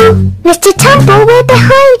 Tumble! Mr. Tumble, we're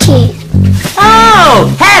behind you.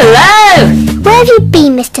 Oh, hello! Where have you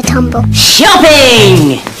been, Mr. Tumble?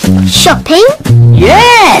 Shopping! Shopping?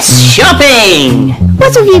 Yes, shopping!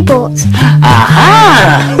 What have you bought?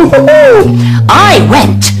 Aha! I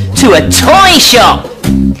went to a toy shop!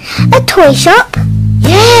 A toy shop?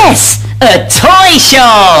 Yes, a toy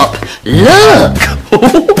shop! Look!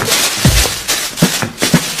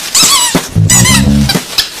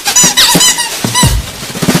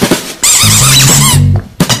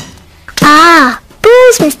 Ah,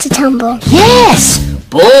 balls, Mr. Tumble. Yes,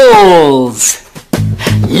 balls!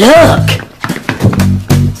 Look!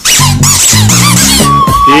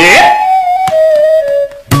 Yeah.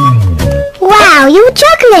 Wow, you're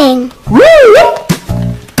juggling. Woo!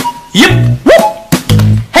 Yep!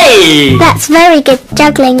 Hey! That's very good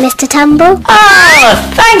juggling, Mr. Tumble. Oh,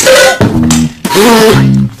 thanks!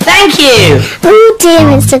 Thank you! Oh dear,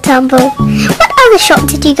 Mr. Tumble. What other shop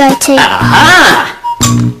did you go to? Aha!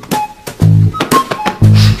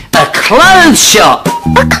 A clothes shop!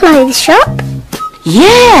 A clothes shop?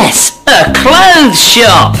 Yes, a clothes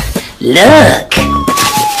shop! Look!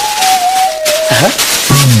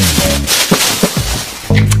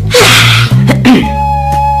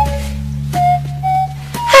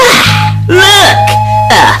 Look!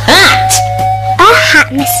 A hat! A hat,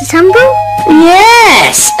 Mr. Tumble?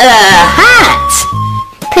 Yes, a hat!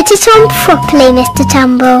 Put it on properly, Mr.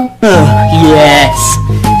 Tumble. Oh, yes.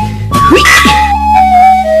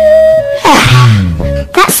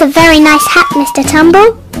 That's That's a very nice hat, Mr.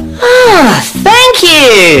 Tumble. Ah, thank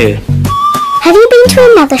you. Have you been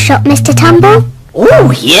to another shop, Mr. Tumble?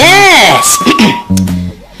 Oh, yes.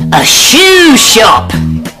 A shoe shop.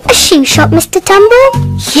 A shoe shop, Mr. Tumble?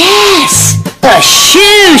 Yes, a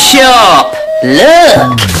shoe shop.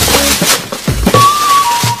 Look.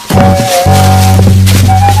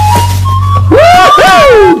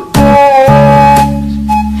 Woohoo!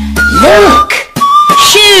 Look,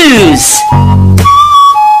 shoes.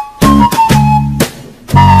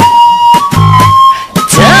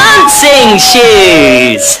 Dancing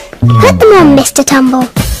shoes. Put them on, Mr. Tumble.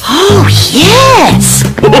 Oh, yes.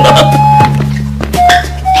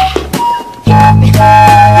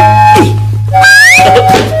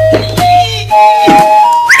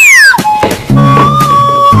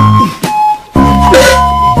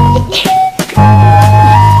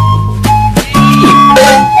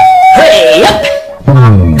 Hey up.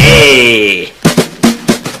 Hey.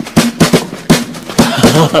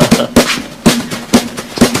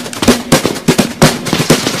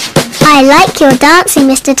 I like your dancing,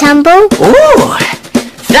 Mr. Tumble. Ooh,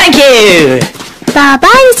 thank you.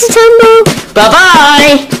 Bye-bye, Mr. Tumble.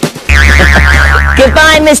 Bye-bye.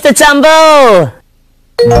 Goodbye, Mr. Tumble.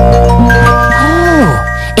 Oh,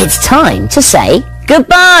 it's time to say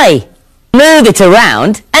goodbye. Move it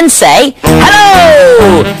around and say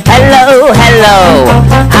hello. Hello, hello.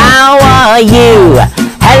 How are you?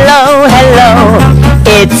 Hello, hello.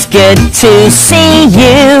 It's good to see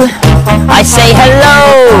you. I say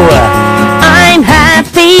hello. I'm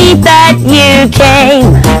happy that you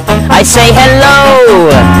came. I say hello.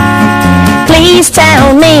 Please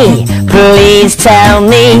tell me, please tell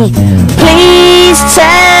me, please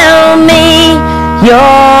tell me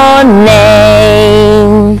your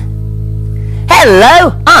name.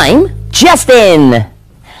 Hello, I'm Justin.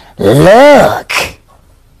 Look.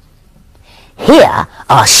 Here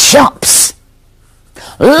are shops.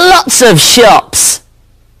 Lots of shops.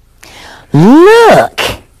 Look.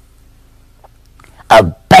 A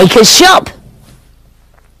baker's shop.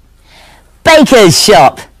 Baker's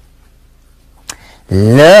shop.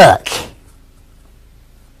 Look.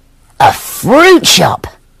 A fruit shop.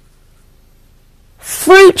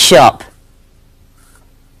 Fruit shop.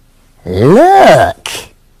 Look.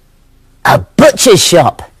 A butcher's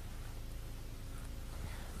shop.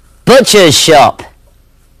 Butcher's shop.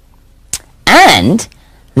 And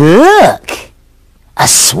look. A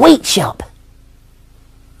sweet shop.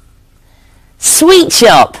 Sweet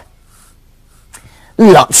shop.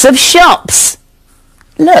 Lots of shops.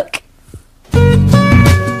 Look.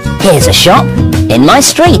 Here's a shop in my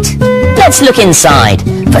street. Let's look inside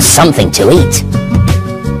for something to eat.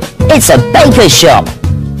 It's a baker's shop.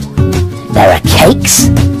 There are cakes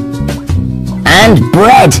and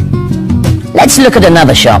bread. Let's look at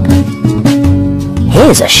another shop.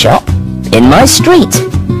 Here's a shop in my street.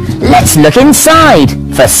 Let's look inside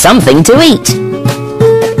for something to eat.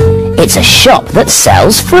 It's a shop that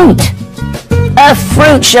sells fruit. A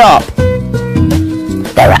fruit shop.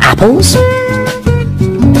 There are apples,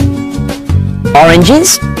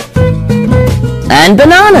 oranges, and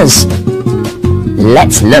bananas.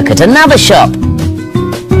 Let's look at another shop.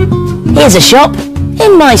 Here's a shop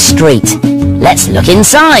in my street. Let's look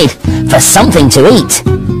inside for something to eat.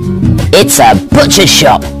 It's a butcher's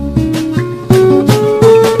shop.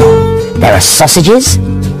 There are sausages,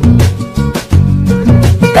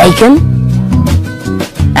 bacon,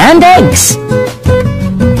 and eggs.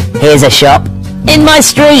 Here's a shop in my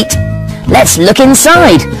street. Let's look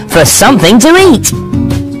inside for something to eat.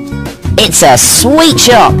 It's a sweet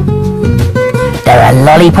shop. There are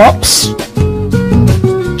lollipops,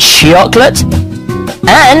 chocolate,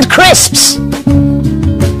 and crisps.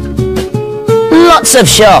 Lots of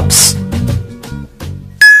shops.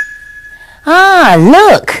 Ah,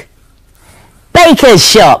 look! Baker's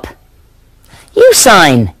shop. You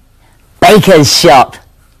sign. Baker's shop.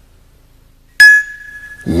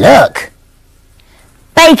 Look.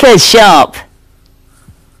 Baker's shop.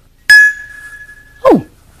 Oh,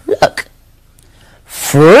 look.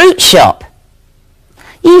 Fruit shop.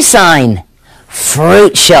 You sign.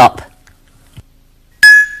 Fruit shop.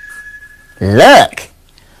 Look.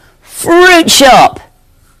 Fruit shop.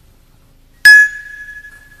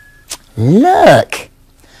 Look.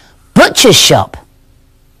 Butcher's shop.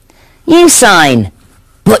 You sign.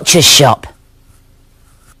 Butcher's shop.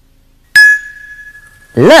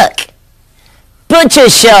 Look.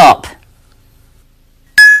 Butcher's shop.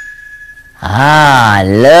 Ah,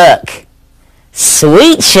 look.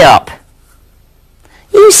 Sweet shop.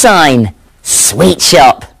 You sign. Sweet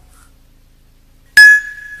shop.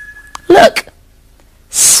 Look.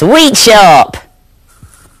 Sweet shop.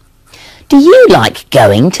 Do you like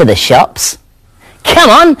going to the shops? Come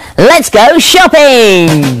on, let's go shopping!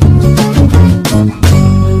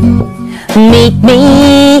 Meet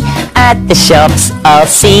me at the shops, I'll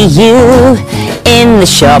see you in the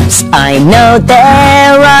shops. I know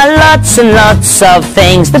there are lots and lots of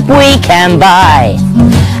things that we can buy.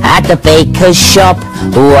 At the baker's shop,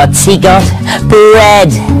 what's he got?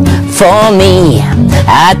 Bread for me.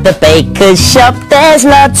 At the baker's shop, there's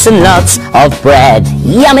lots and lots of bread.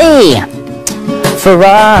 Yummy!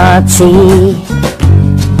 Variety.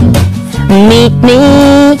 Meet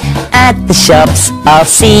me at the shops, I'll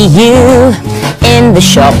see you in the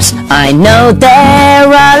shops. I know there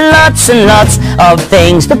are lots and lots of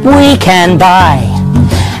things that we can buy.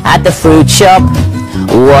 At the fruit shop,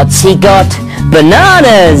 what's he got?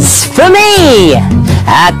 Bananas for me!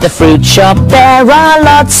 At the fruit shop, there are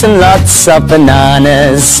lots and lots of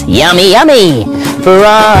bananas. Yummy, yummy!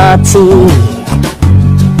 Variety.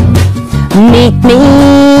 Meet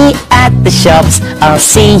me at the shops, I'll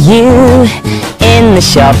see you in the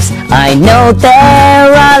shops. I know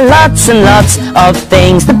there are lots and lots of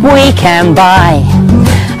things that we can buy.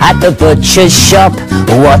 At the butcher's shop,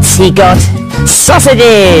 what's he got?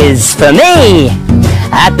 Sausages for me!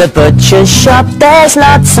 At the butcher's shop, there's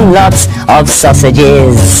lots and lots of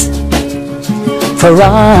sausages.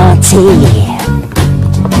 Variety.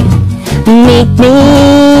 Meet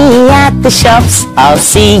me at the shops, I'll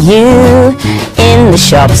see you in the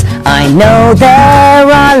shops. I know there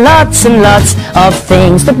are lots and lots of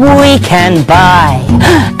things that we can buy.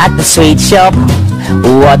 At the sweet shop,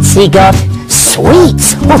 what's he got?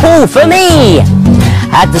 Sweets! Woohoo, for me!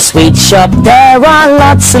 At the sweet shop, there are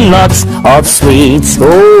lots and lots of sweets.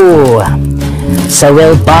 Ooh! So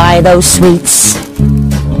we'll buy those sweets,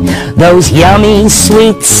 those yummy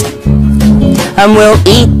sweets, and we'll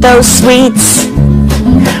eat those sweets,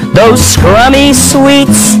 those scrummy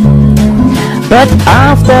sweets. But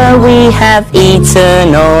after we have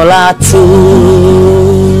eaten all our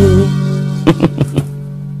tea.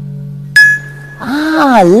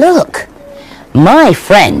 Ah, look! My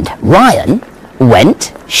friend Ryan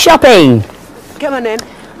went shopping. Come on in.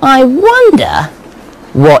 I wonder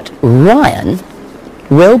what Ryan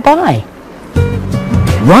will buy.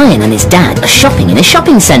 Ryan and his dad are shopping in a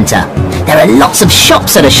shopping centre. There are lots of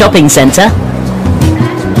shops at a shopping centre.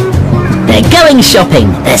 They're going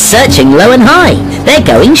shopping. They're searching low and high. They're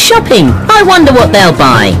going shopping. I wonder what they'll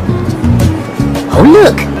buy. Oh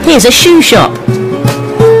look, here's a shoe shop.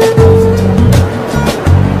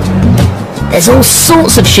 There's all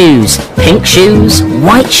sorts of shoes. Pink shoes,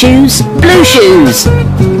 white shoes, blue shoes.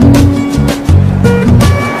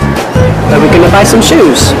 Are we going to buy some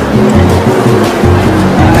shoes?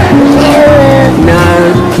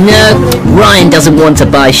 No, Ryan doesn't want to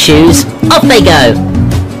buy shoes. Off they go.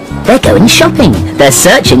 They're going shopping. They're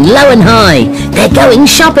searching low and high. They're going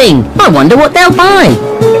shopping. I wonder what they'll buy.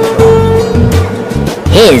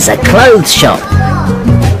 Here's a clothes shop.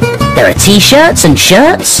 There are t-shirts and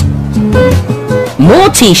shirts. More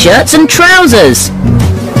t-shirts and trousers.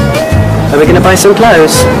 Are we going to buy some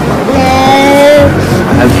clothes? No.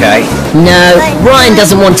 Okay. No, Ryan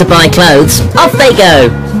doesn't want to buy clothes. Off they go.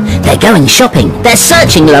 They're going shopping. They're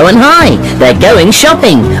searching low and high. They're going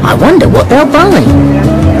shopping. I wonder what they'll buy.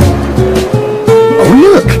 Oh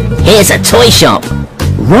look, here's a toy shop.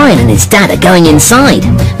 Ryan and his dad are going inside.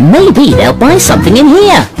 Maybe they'll buy something in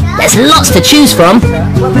here. There's lots to choose from.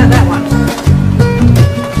 What about that one?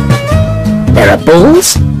 There are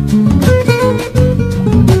balls.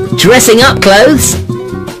 Dressing up clothes.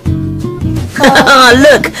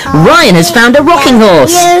 Look, Ryan has found a rocking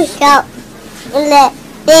horse. You got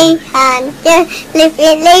the hand,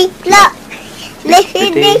 lippity clock,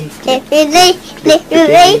 lippity, lippity,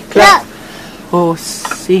 lippity clock.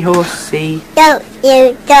 Horsey, horsey. Don't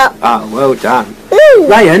you stop. Oh, well done. Ooh.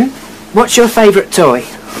 Ryan, what's your favourite toy?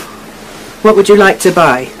 What would you like to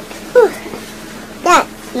buy?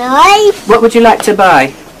 That's nice. What would you like to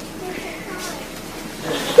buy?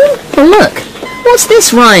 Oh, look, what's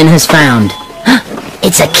this Ryan has found?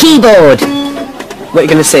 It's a keyboard. What are you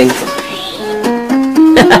going to sing?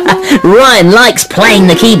 Ryan likes playing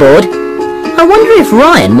the keyboard. I wonder if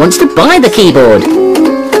Ryan wants to buy the keyboard.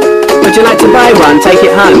 Would you like to buy one? Take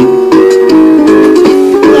it home?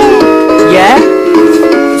 Yeah. Yeah?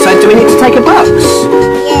 So do we need to take a box?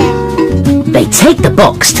 Yeah. They take the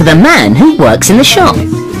box to the man who works in the shop.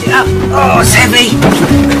 Yeah. Oh, it's heavy.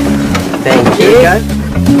 Thank you.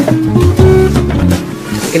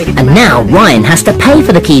 There you go. And now Ryan has to pay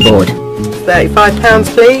for the keyboard. £35,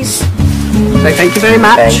 please. So thank you very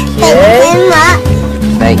much. Thank you very much.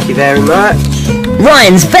 Thank you very much.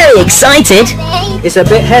 Ryan's very excited. It's a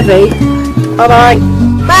bit heavy. Bye-bye.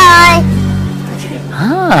 Bye.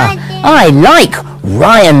 I like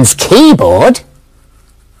Ryan's keyboard.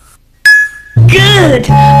 Good!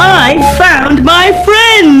 I found my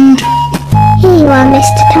friend! Here you are,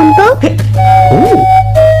 Mr. Tumble. Ooh.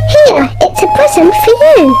 Here, it's a present for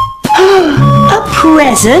you. A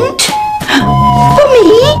present? For me?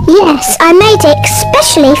 Yes, I made it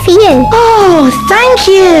especially for you. Oh, thank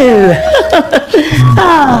you!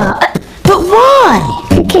 But why?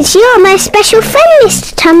 Because you're my special friend,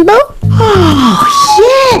 Mr. Tumble. Oh,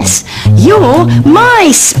 yes! You're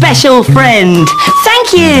my special friend!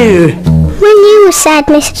 Thank you! When you were sad,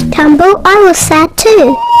 Mr. Tumble, I was sad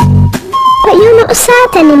too. But you're not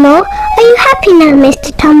sad anymore. Are you happy now,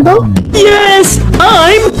 Mr. Tumble? Yes,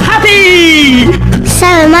 I'm happy! So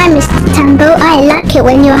am I, Mr. Tumble. I like it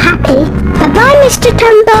when you're happy. Bye-bye, Mr.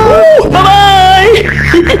 Tumble. Bye-bye!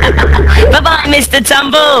 Bye-bye, Mr.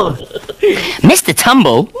 Tumble. Mr.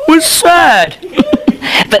 Tumble was sad.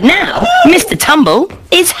 But now, Mr. Tumble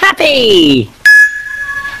is happy.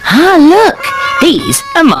 Ah, look. These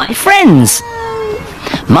are my friends.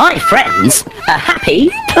 My friends are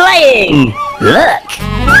happy playing. Look.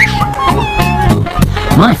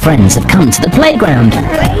 My friends have come to the playground.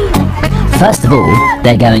 First of all,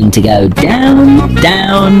 they're going to go down,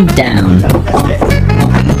 down, down.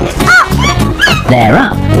 They're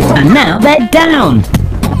up, and now they're down.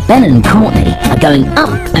 Ben and Courtney are going up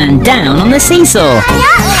and down on the seesaw.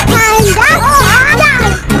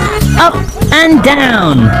 Up and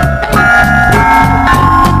down.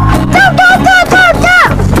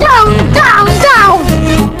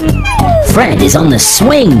 Fred is on the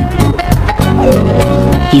swing.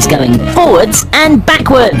 He's going forwards and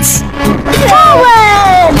backwards.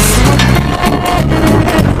 Forwards!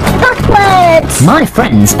 Backwards! My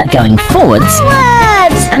friends are going forwards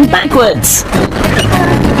Forwards! and backwards.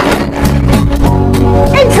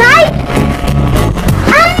 Inside!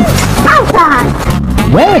 And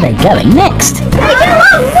outside! Where are they going next? They go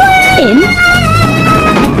upwards! In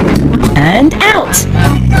and out.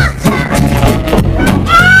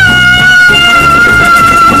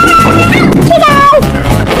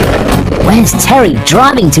 Where's Terry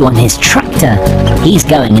driving to on his tractor? He's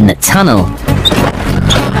going in the tunnel.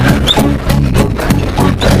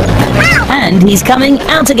 And he's coming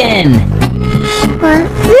out again.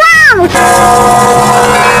 Loud!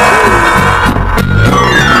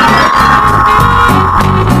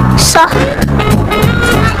 Soft.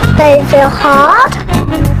 They feel hard.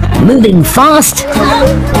 Moving fast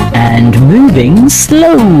and moving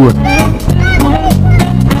slow.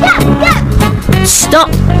 Stop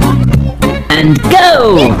and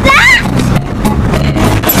go.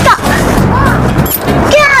 Stop.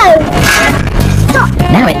 Go. Stop.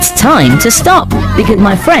 Now it's time to stop because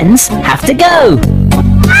my friends have to go.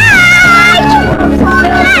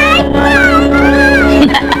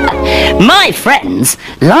 My friends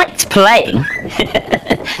liked playing.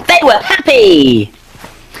 They were happy.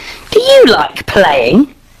 Do you like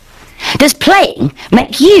playing? Does playing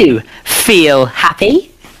make you feel happy?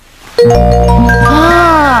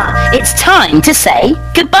 Ah, it's time to say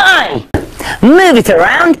goodbye. Move it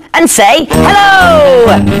around and say hello.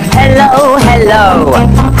 Hello, hello.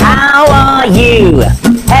 How are you?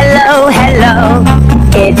 Hello, hello.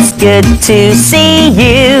 It's good to see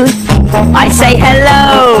you. I say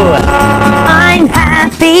hello. I'm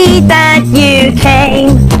happy that you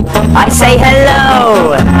came. I say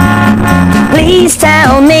hello. Please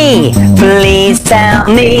tell me. Please tell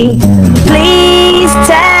me. Please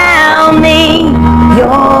tell me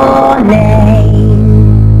your name.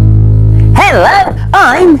 Hello,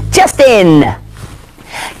 I'm Justin.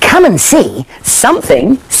 Come and see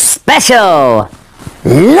something special.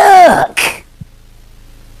 Look.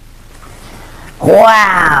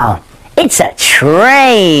 Wow, it's a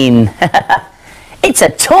train. It's a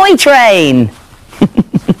toy train.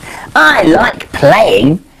 I like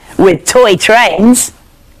playing with toy trains.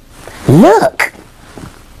 Look.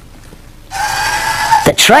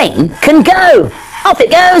 The train can go. Off it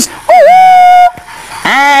goes.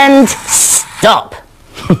 And stop.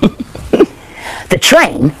 The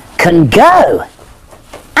train can go.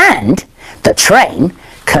 And the train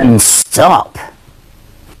can stop.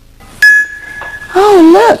 Oh,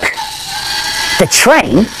 look. The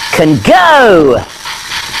train can go.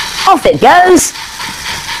 Off it goes.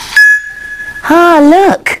 Ah,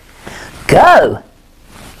 look. Go.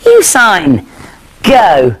 You sign.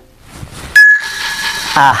 Go.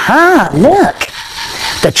 Aha, look.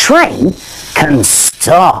 The train can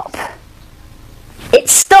stop. It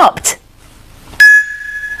stopped.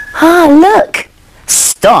 Ah, look.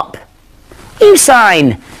 Stop. You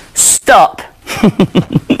sign. Stop.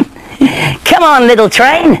 Come on, little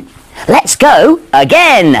train. Let's go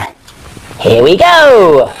again. Here we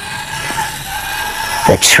go.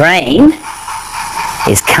 The train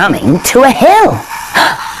is coming to a hill.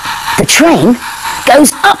 The train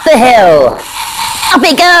goes up the hill. Up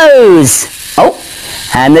it goes. Oh,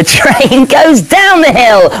 and the train goes down the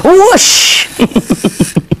hill. Whoosh.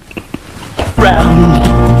 Round.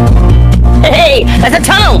 Hey, there's a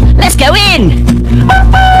tunnel. Let's go in.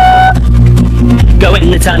 Go in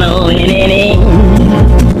the tunnel, in.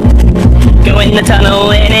 Go in the tunnel,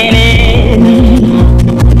 in.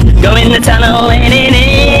 Go in the tunnel, in.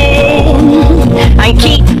 And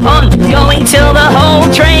keep on going till the whole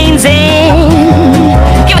train's in.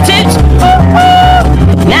 Give a toot.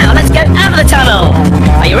 Now let's go out of the tunnel.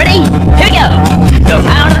 Are you ready? Here we go. Go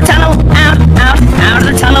out of the tunnel, out of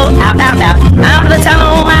the tunnel, out of the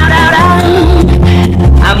tunnel, out.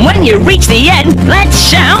 And when you reach the end, let's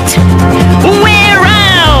shout, we're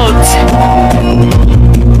out!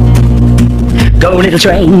 Go little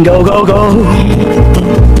train, go, go, go.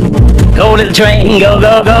 Go little train, go,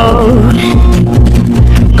 go, go.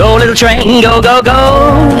 Go little train, go, go,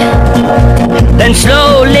 go. Then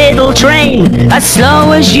slow little train, as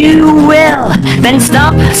slow as you will. Then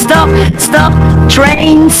stop, stop, stop,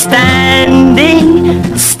 train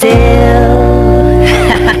standing still.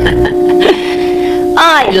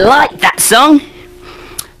 I like that song.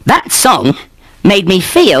 That song made me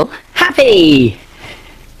feel happy.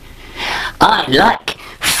 I like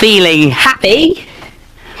feeling happy.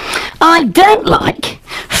 I don't like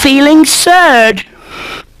feeling sad.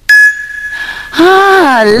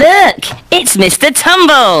 Ah, look, it's Mr.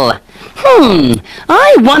 Tumble.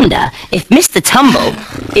 I wonder if Mr. Tumble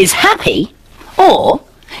is happy or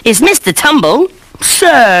is Mr. Tumble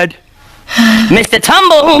sad? Mr.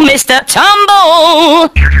 Tumble, Mr. Tumble!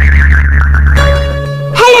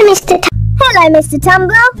 Hello, Mr. Hello, Mr.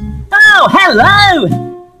 Tumble. Oh, hello!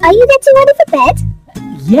 Are you getting ready for bed?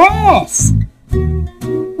 Yes.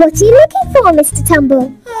 What are you looking for, Mr.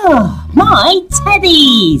 Tumble? Oh, my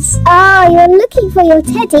teddies! Oh, you're looking for your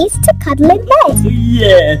teddies to cuddle in bed.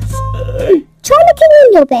 Yes. Try looking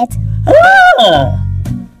in your bed. Look!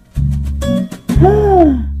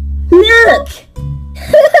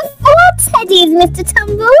 4 teddies, Mr.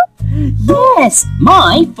 Tumble. Yes,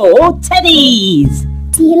 my 4 teddies.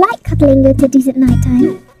 Do you like cuddling your teddies at night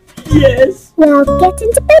time? Yes. Well, get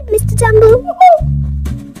into bed, Mr. Tumble.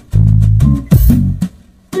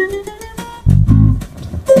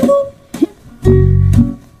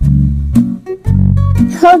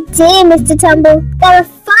 Oh dear, Mr. Tumble. There are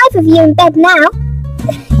 5 of you in bed now.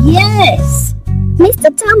 Yes.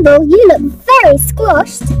 Mr. Tumble, you look very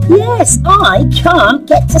squashed. Yes, I can't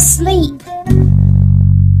get to sleep.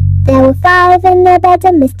 There were 5 in the bed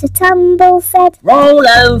and Mr. Tumble said, Roll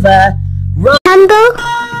over. Tumble?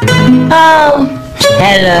 Oh,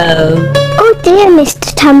 hello. Oh dear,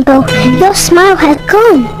 Mr. Tumble, your smile has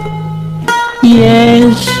gone.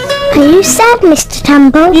 Yes. Are you sad, Mr.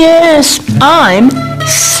 Tumble? Yes, I'm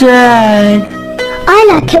sad. I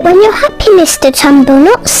like it when you're happy, Mr. Tumble,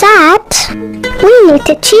 not sad. We need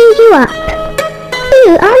to cheer you up.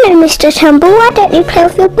 Ooh, I know, Mr. Tumble, why don't you play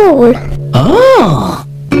with your ball? Oh.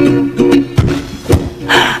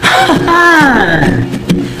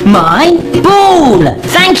 My ball!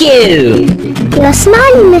 Thank you! You're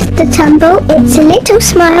smiling, Mr. Tumble. It's a little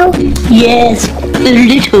smile. Yes, a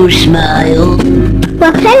little smile.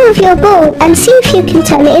 Well, play with your ball and see if you can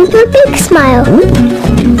turn it into a big smile.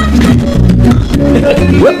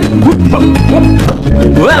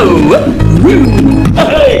 Whoa!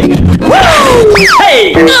 Hey! Whoa!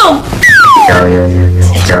 Hey! No!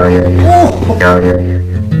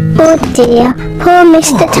 Oh dear, poor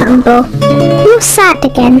Mr. Tumble. You're sad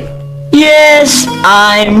again. Yes,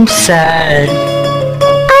 I'm sad.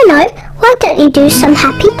 I know. Why don't you do some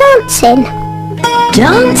happy dancing?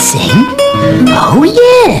 Dancing? Oh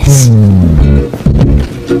yes!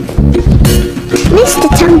 Mr.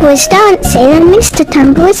 Tumble is dancing and Mr.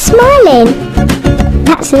 Tumble is smiling.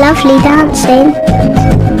 That's lovely dancing.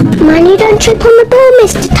 Mind you don't trip on the ball,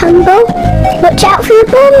 Mr. Tumble. Watch out for the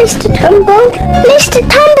ball, Mr. Tumble. Mr.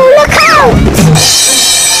 Tumble, look out!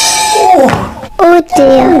 Oh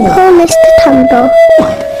dear, poor Mr. Tumble.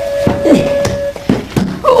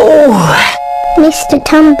 Mr.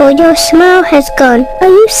 Tumble, your smile has gone. Are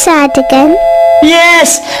you sad again?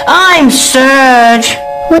 Yes, I'm sad.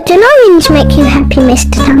 Would an orange make you happy,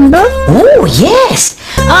 Mr. Tumble? Oh yes,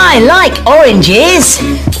 I like oranges.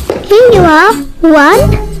 Here you are.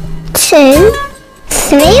 1, 2,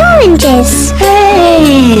 3 oranges.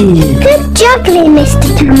 Hey! Good juggling, Mr.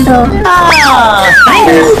 Tumble. Ah, thank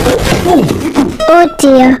you. Oh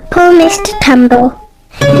dear, poor Mr. Tumble.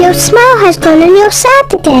 Your smile has gone and you're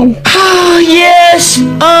sad again. Oh, yes,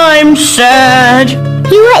 I'm sad.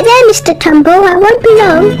 You wait there, Mr. Tumble. I won't be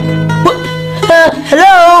long.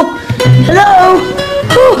 Hello? Hello?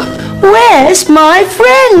 Oh, where's my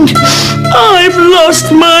friend? I've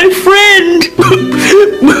lost my friend.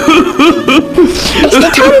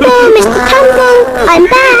 Mr. Tumble, I'm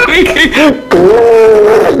back.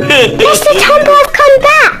 Mr. Tumble, I've come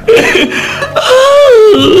back.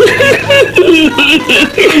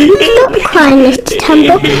 Stop crying, Mr.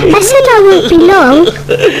 Tumble. I said I won't be long.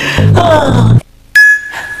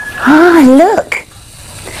 Ah, look.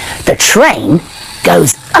 The train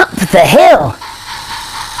goes up the hill.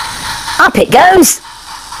 Up it goes.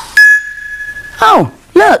 Oh,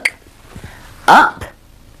 look. Up.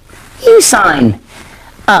 U sign.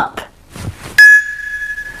 Up.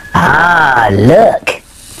 Ah, look.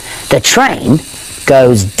 The train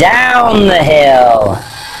goes down the hill.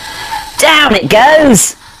 Down it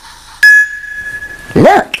goes.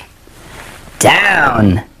 Look.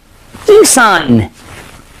 Down. U sign.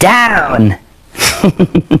 Down.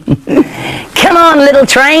 Come on, little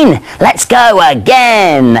train. Let's go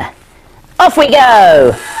again. Off we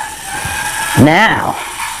go. Now,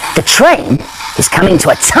 the train is coming to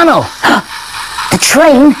a tunnel. The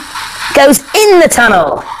train goes in the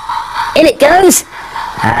tunnel. In it goes.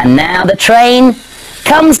 And now the train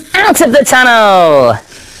comes out of the tunnel.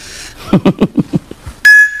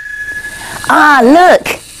 Ah,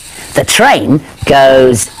 look. The train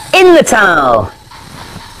goes in the tunnel.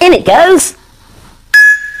 In it goes.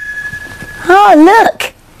 Oh,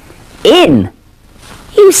 look. In.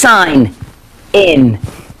 U sign. In.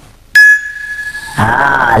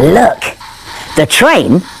 Ah, look. The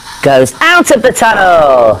train goes out of the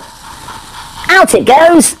tunnel. Out it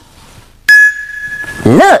goes.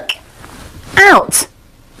 Look. Out.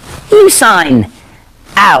 U sign.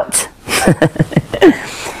 Out.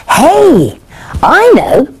 Hey, I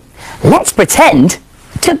know. Let's pretend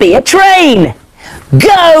to be a train.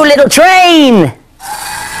 Go, little train!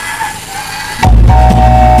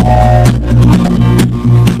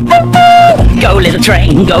 Go, little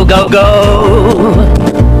train, go, go, go.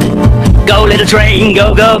 Go, little train,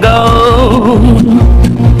 go, go, go.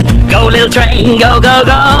 Go, little train, go, go,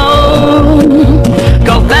 go.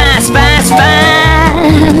 Go fast, fast,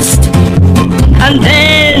 fast. And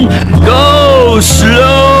then go slow.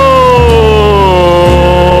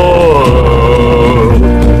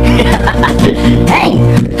 Hey,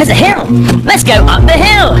 there's a hill. Let's go up the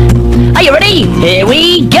hill. Are you ready? Here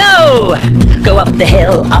we go. Go up the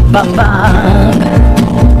hill, up, up, up.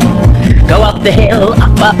 Go up the hill,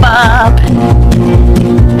 up, up, up.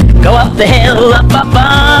 Go up the hill, up, up,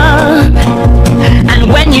 up.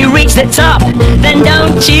 And when you reach the top, then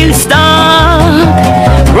don't you stop.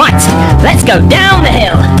 Right, let's go down the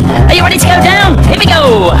hill. Are you ready to go down? Here we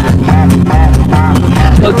go.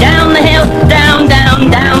 Go down the hill, down, down,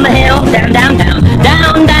 down the hill, down, down, down,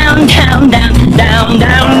 down, down, down, down, down,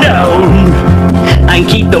 down, down. And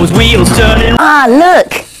keep those wheels turning. Ah,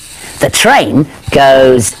 look. The train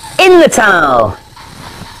goes in the tunnel.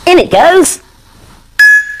 In it goes.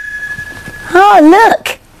 Oh,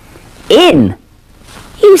 look. In.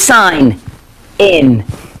 U sign. In.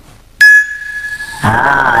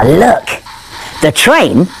 Ah, look. The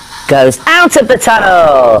train goes out of the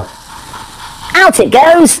tunnel. Out it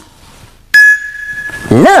goes.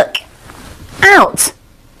 Look. Out.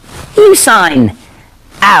 U sign.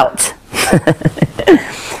 Out.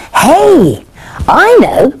 Hey, I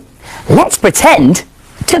know. Let's pretend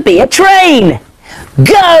to be a train.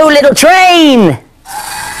 Go, little train.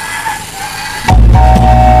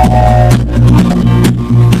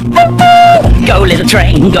 Go, little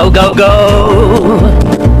train, go, go, go.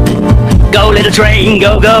 Go, little train,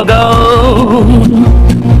 go, go, go.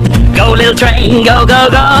 Go, little train, go, go,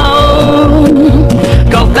 go.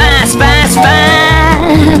 Go fast, fast,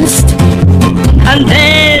 fast. And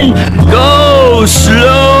then go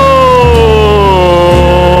slow.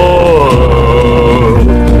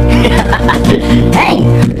 Hey,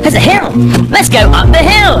 there's a hill. Let's go up the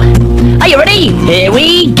hill. Are you ready? Here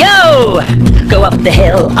we go. Go up the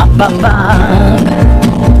hill, up, up, up.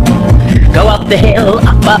 Go up the hill,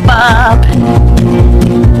 up, up, up.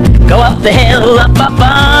 Go up the hill, up, up,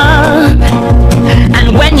 up.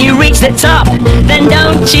 And when you reach the top, then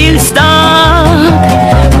don't you stop.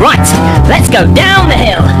 Right, let's go down the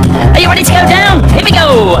hill. Are you ready to go down? Here we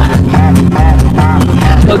go.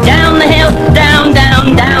 Go down the hill, down,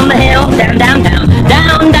 down, down the hill, down, down, down,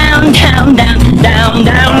 down, down, down, down, down,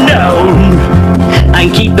 down, down.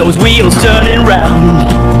 And keep those wheels turning round.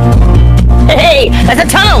 Hey, there's a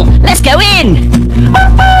tunnel. Let's go in.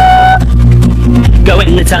 Go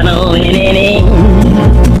in the tunnel, in.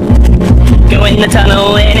 Go in the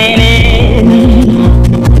tunnel, in.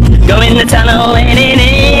 Go in the tunnel, in.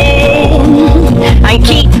 And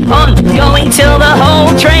keep on going till the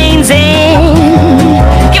whole train's in.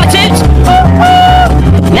 Give a toot!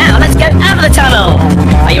 Now let's go out of the tunnel.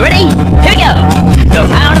 Are you ready? Here we go. Go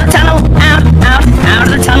out of the tunnel, out of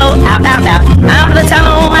the tunnel, out of the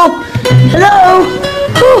tunnel. Oh, hello.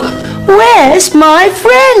 Oh, where's my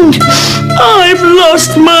friend? I've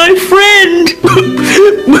lost my friend.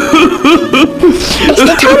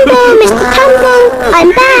 Mr. Tumble,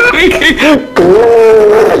 I'm back.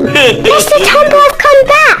 Mr. Tumble, I've come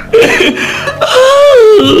back.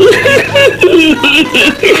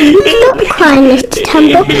 Stop crying, Mr.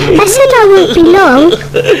 Tumble. I said I won't be long.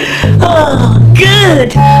 Oh, good.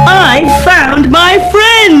 I found my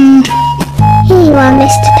friend. Here you are,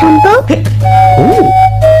 Mr. Tumble.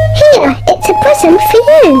 Here, it's a present for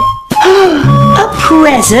you. A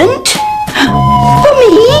present? For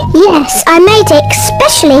me? Yes, I made it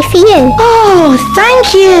especially for you. Oh,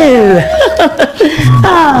 thank you.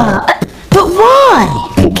 But why?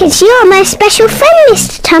 Because you're my special friend,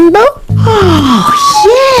 Mr. Tumble. Oh,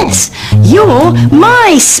 yes. You're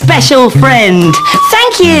my special friend.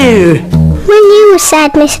 Thank you. When you were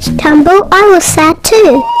sad, Mr. Tumble, I was sad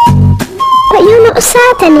too. But you're not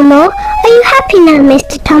sad anymore. Are you happy now,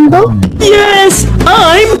 Mr. Tumble? Yes,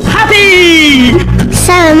 I'm happy.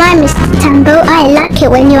 So am I, Mr. Tumble. I like it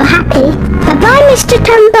when you're happy. Bye-bye, Mr.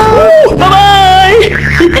 Tumble. Bye-bye.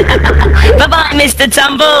 Bye-bye, Mr.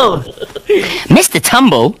 Tumble. Mr.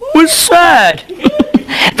 Tumble was sad.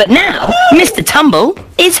 But now, Mr. Tumble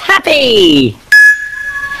is happy.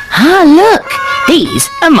 Ah, look. These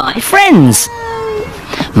are my friends.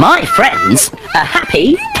 My friends are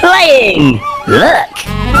happy playing. Look.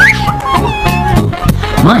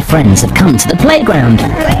 My friends have come to the playground.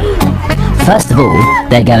 First of all,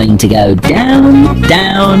 they're going to go down,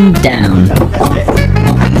 down, down.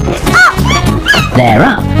 They're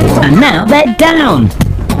up, and now they're down.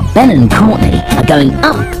 Ben and Courtney are going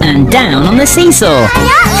up and down on the seesaw.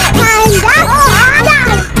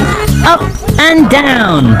 Up and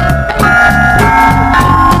down.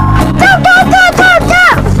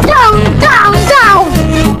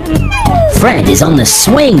 Fred is on the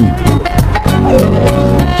swing.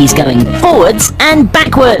 He's going forwards and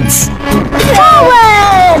backwards.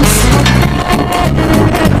 Forwards!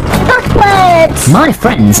 Backwards! My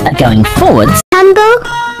friends are going forwards. Tumble?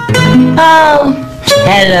 Oh,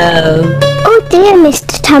 hello. Oh dear,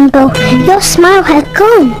 Mr. Tumble. Your smile has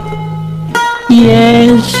gone.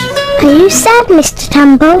 Yes. Are you sad, Mr.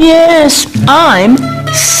 Tumble? Yes, I'm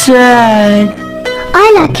sad.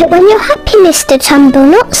 I like it when you're happy, Mr. Tumble,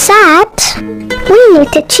 not sad. We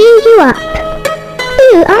need to cheer you up.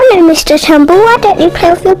 Ooh, I know, Mr. Tumble. Why don't you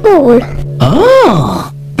play with your ball?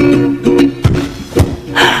 Oh.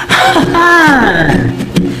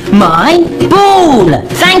 My ball.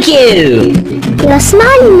 Thank you. You're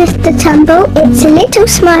smiling, Mr. Tumble. It's a little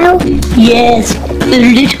smile. Yes, a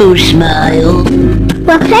little smile.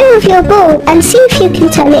 Well, play with your ball and see if you can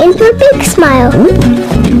turn it into a big smile.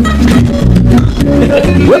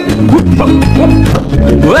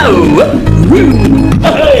 Whoa!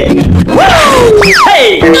 Hey! Whoa!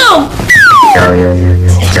 Hey! No!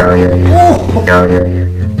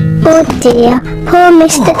 Oh dear, poor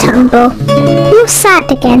Mr. Tumble. You're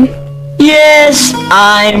sad again. Yes,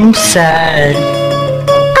 I'm sad.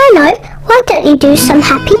 I know. Why don't you do some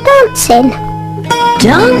happy dancing?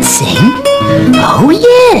 Dancing? Oh,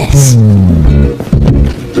 yes.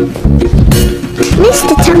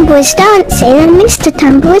 Mr. Tumble is dancing and Mr.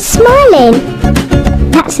 Tumble is smiling.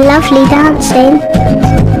 That's lovely dancing.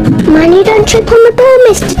 Mind you don't trip on the ball,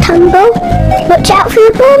 Mr. Tumble. Watch out for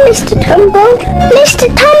the ball, Mr. Tumble. Mr.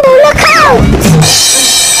 Tumble, look out!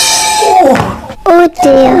 Oh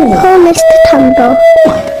dear, poor Mr. Tumble.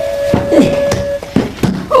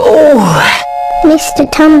 Mr.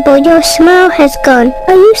 Tumble, your smile has gone.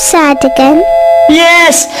 Are you sad again?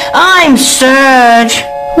 Yes, I'm sad.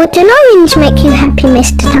 Would an orange make you happy,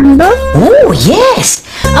 Mr. Tumble? Oh, yes.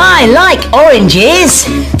 I like oranges.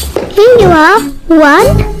 Here you are.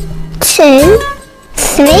 1, 2,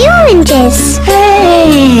 3 oranges.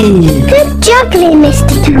 Hey. Good juggling,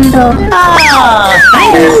 Mr. Tumble. Ah,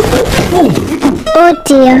 thanks. Oh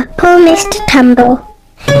dear, poor Mr. Tumble.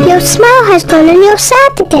 Your smile has gone and you're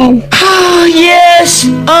sad again. Ah, yes,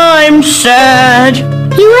 I'm sad.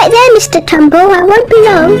 You wait there, Mr. Tumble. I won't be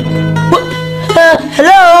long.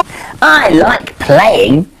 Hello. I like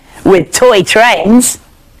playing with toy trains.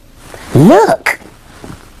 Look.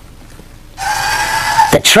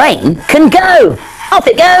 The train can go. Off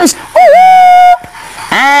it goes.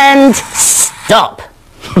 And stop. stop.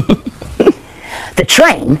 The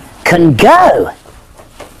train can go.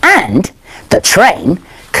 And the train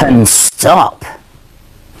can stop.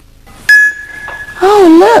 Oh,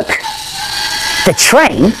 look. The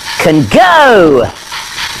train can go.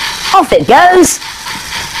 Off it goes.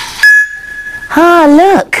 Ah,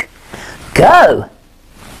 look. Go.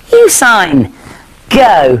 You sign.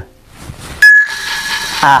 Go.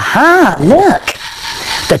 Aha, look.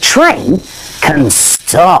 The train can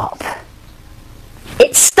stop.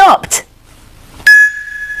 It stopped.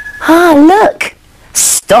 Ah, look.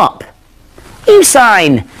 Stop. You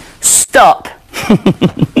sign. Stop.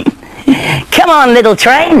 Come on, little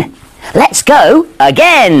train. Let's go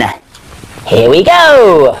again. Here we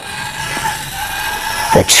go.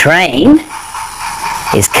 The train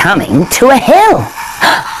is coming to a hill.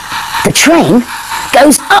 The train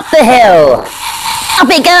goes up the hill. Up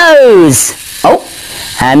it goes. Oh,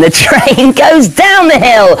 and the train goes down the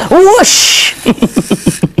hill. Whoosh.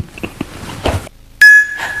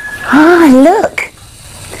 Ah, look.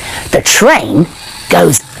 The train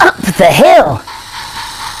goes up the hill.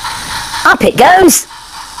 Up it goes.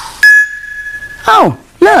 Oh,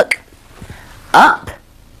 look. Up.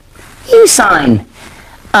 You sign.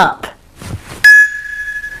 Up.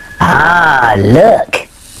 Ah, look.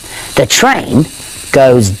 The train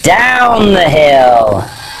goes down the hill.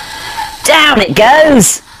 Down it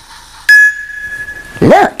goes.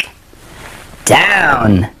 Look.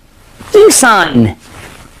 Down. You sign.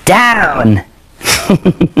 Down.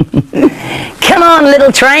 Come on,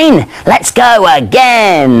 little train. Let's go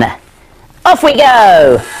again. Off we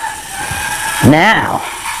go. Now,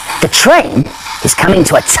 the train is coming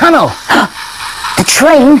to a tunnel. The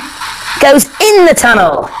train goes in the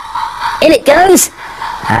tunnel. In it goes.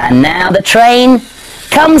 And now the train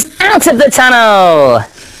comes out of the tunnel.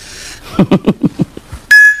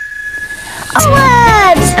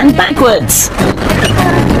 Upwards and backwards.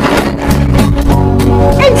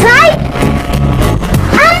 Inside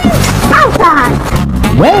and outside.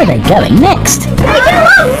 Where are they going next?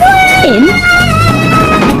 In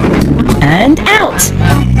and out.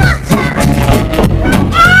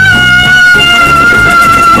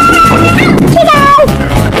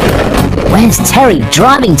 Where's Terry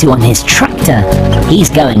driving to on his tractor? He's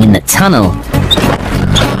going in the tunnel.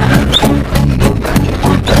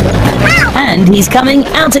 And he's coming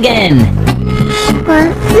out again.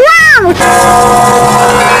 Loud!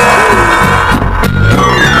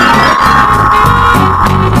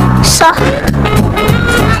 Soft.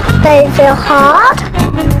 They feel hard.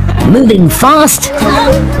 Moving fast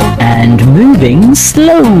and moving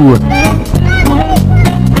slow.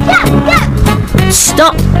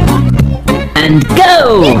 Stop and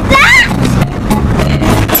go.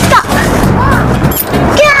 Stop.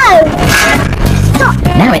 Go. Stop.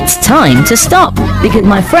 Now it's time to stop because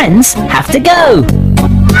my friends have to go.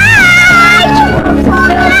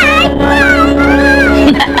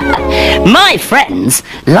 My friends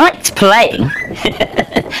liked playing.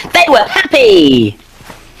 They were happy.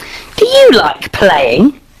 Do you like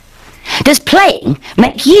playing? Does playing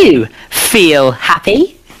make you feel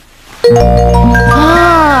happy?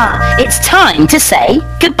 Ah, it's time to say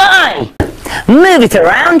goodbye. Move it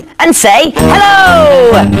around and say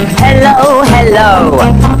hello. Hello, hello.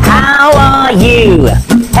 How are you?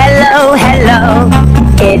 Hello, hello.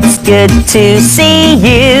 It's good to see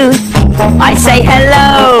you. I say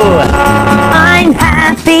hello. I'm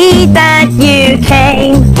happy that you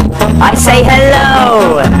came. I say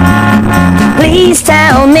hello. Please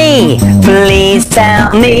tell me. Please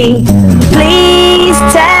tell me. Please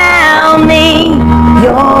tell me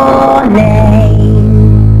your name.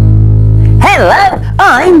 Hello,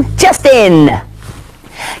 I'm Justin.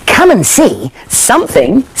 Come and see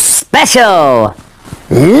something special.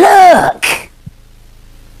 Look.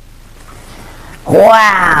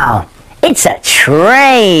 Wow, it's a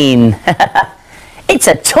train. It's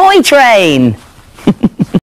a toy train.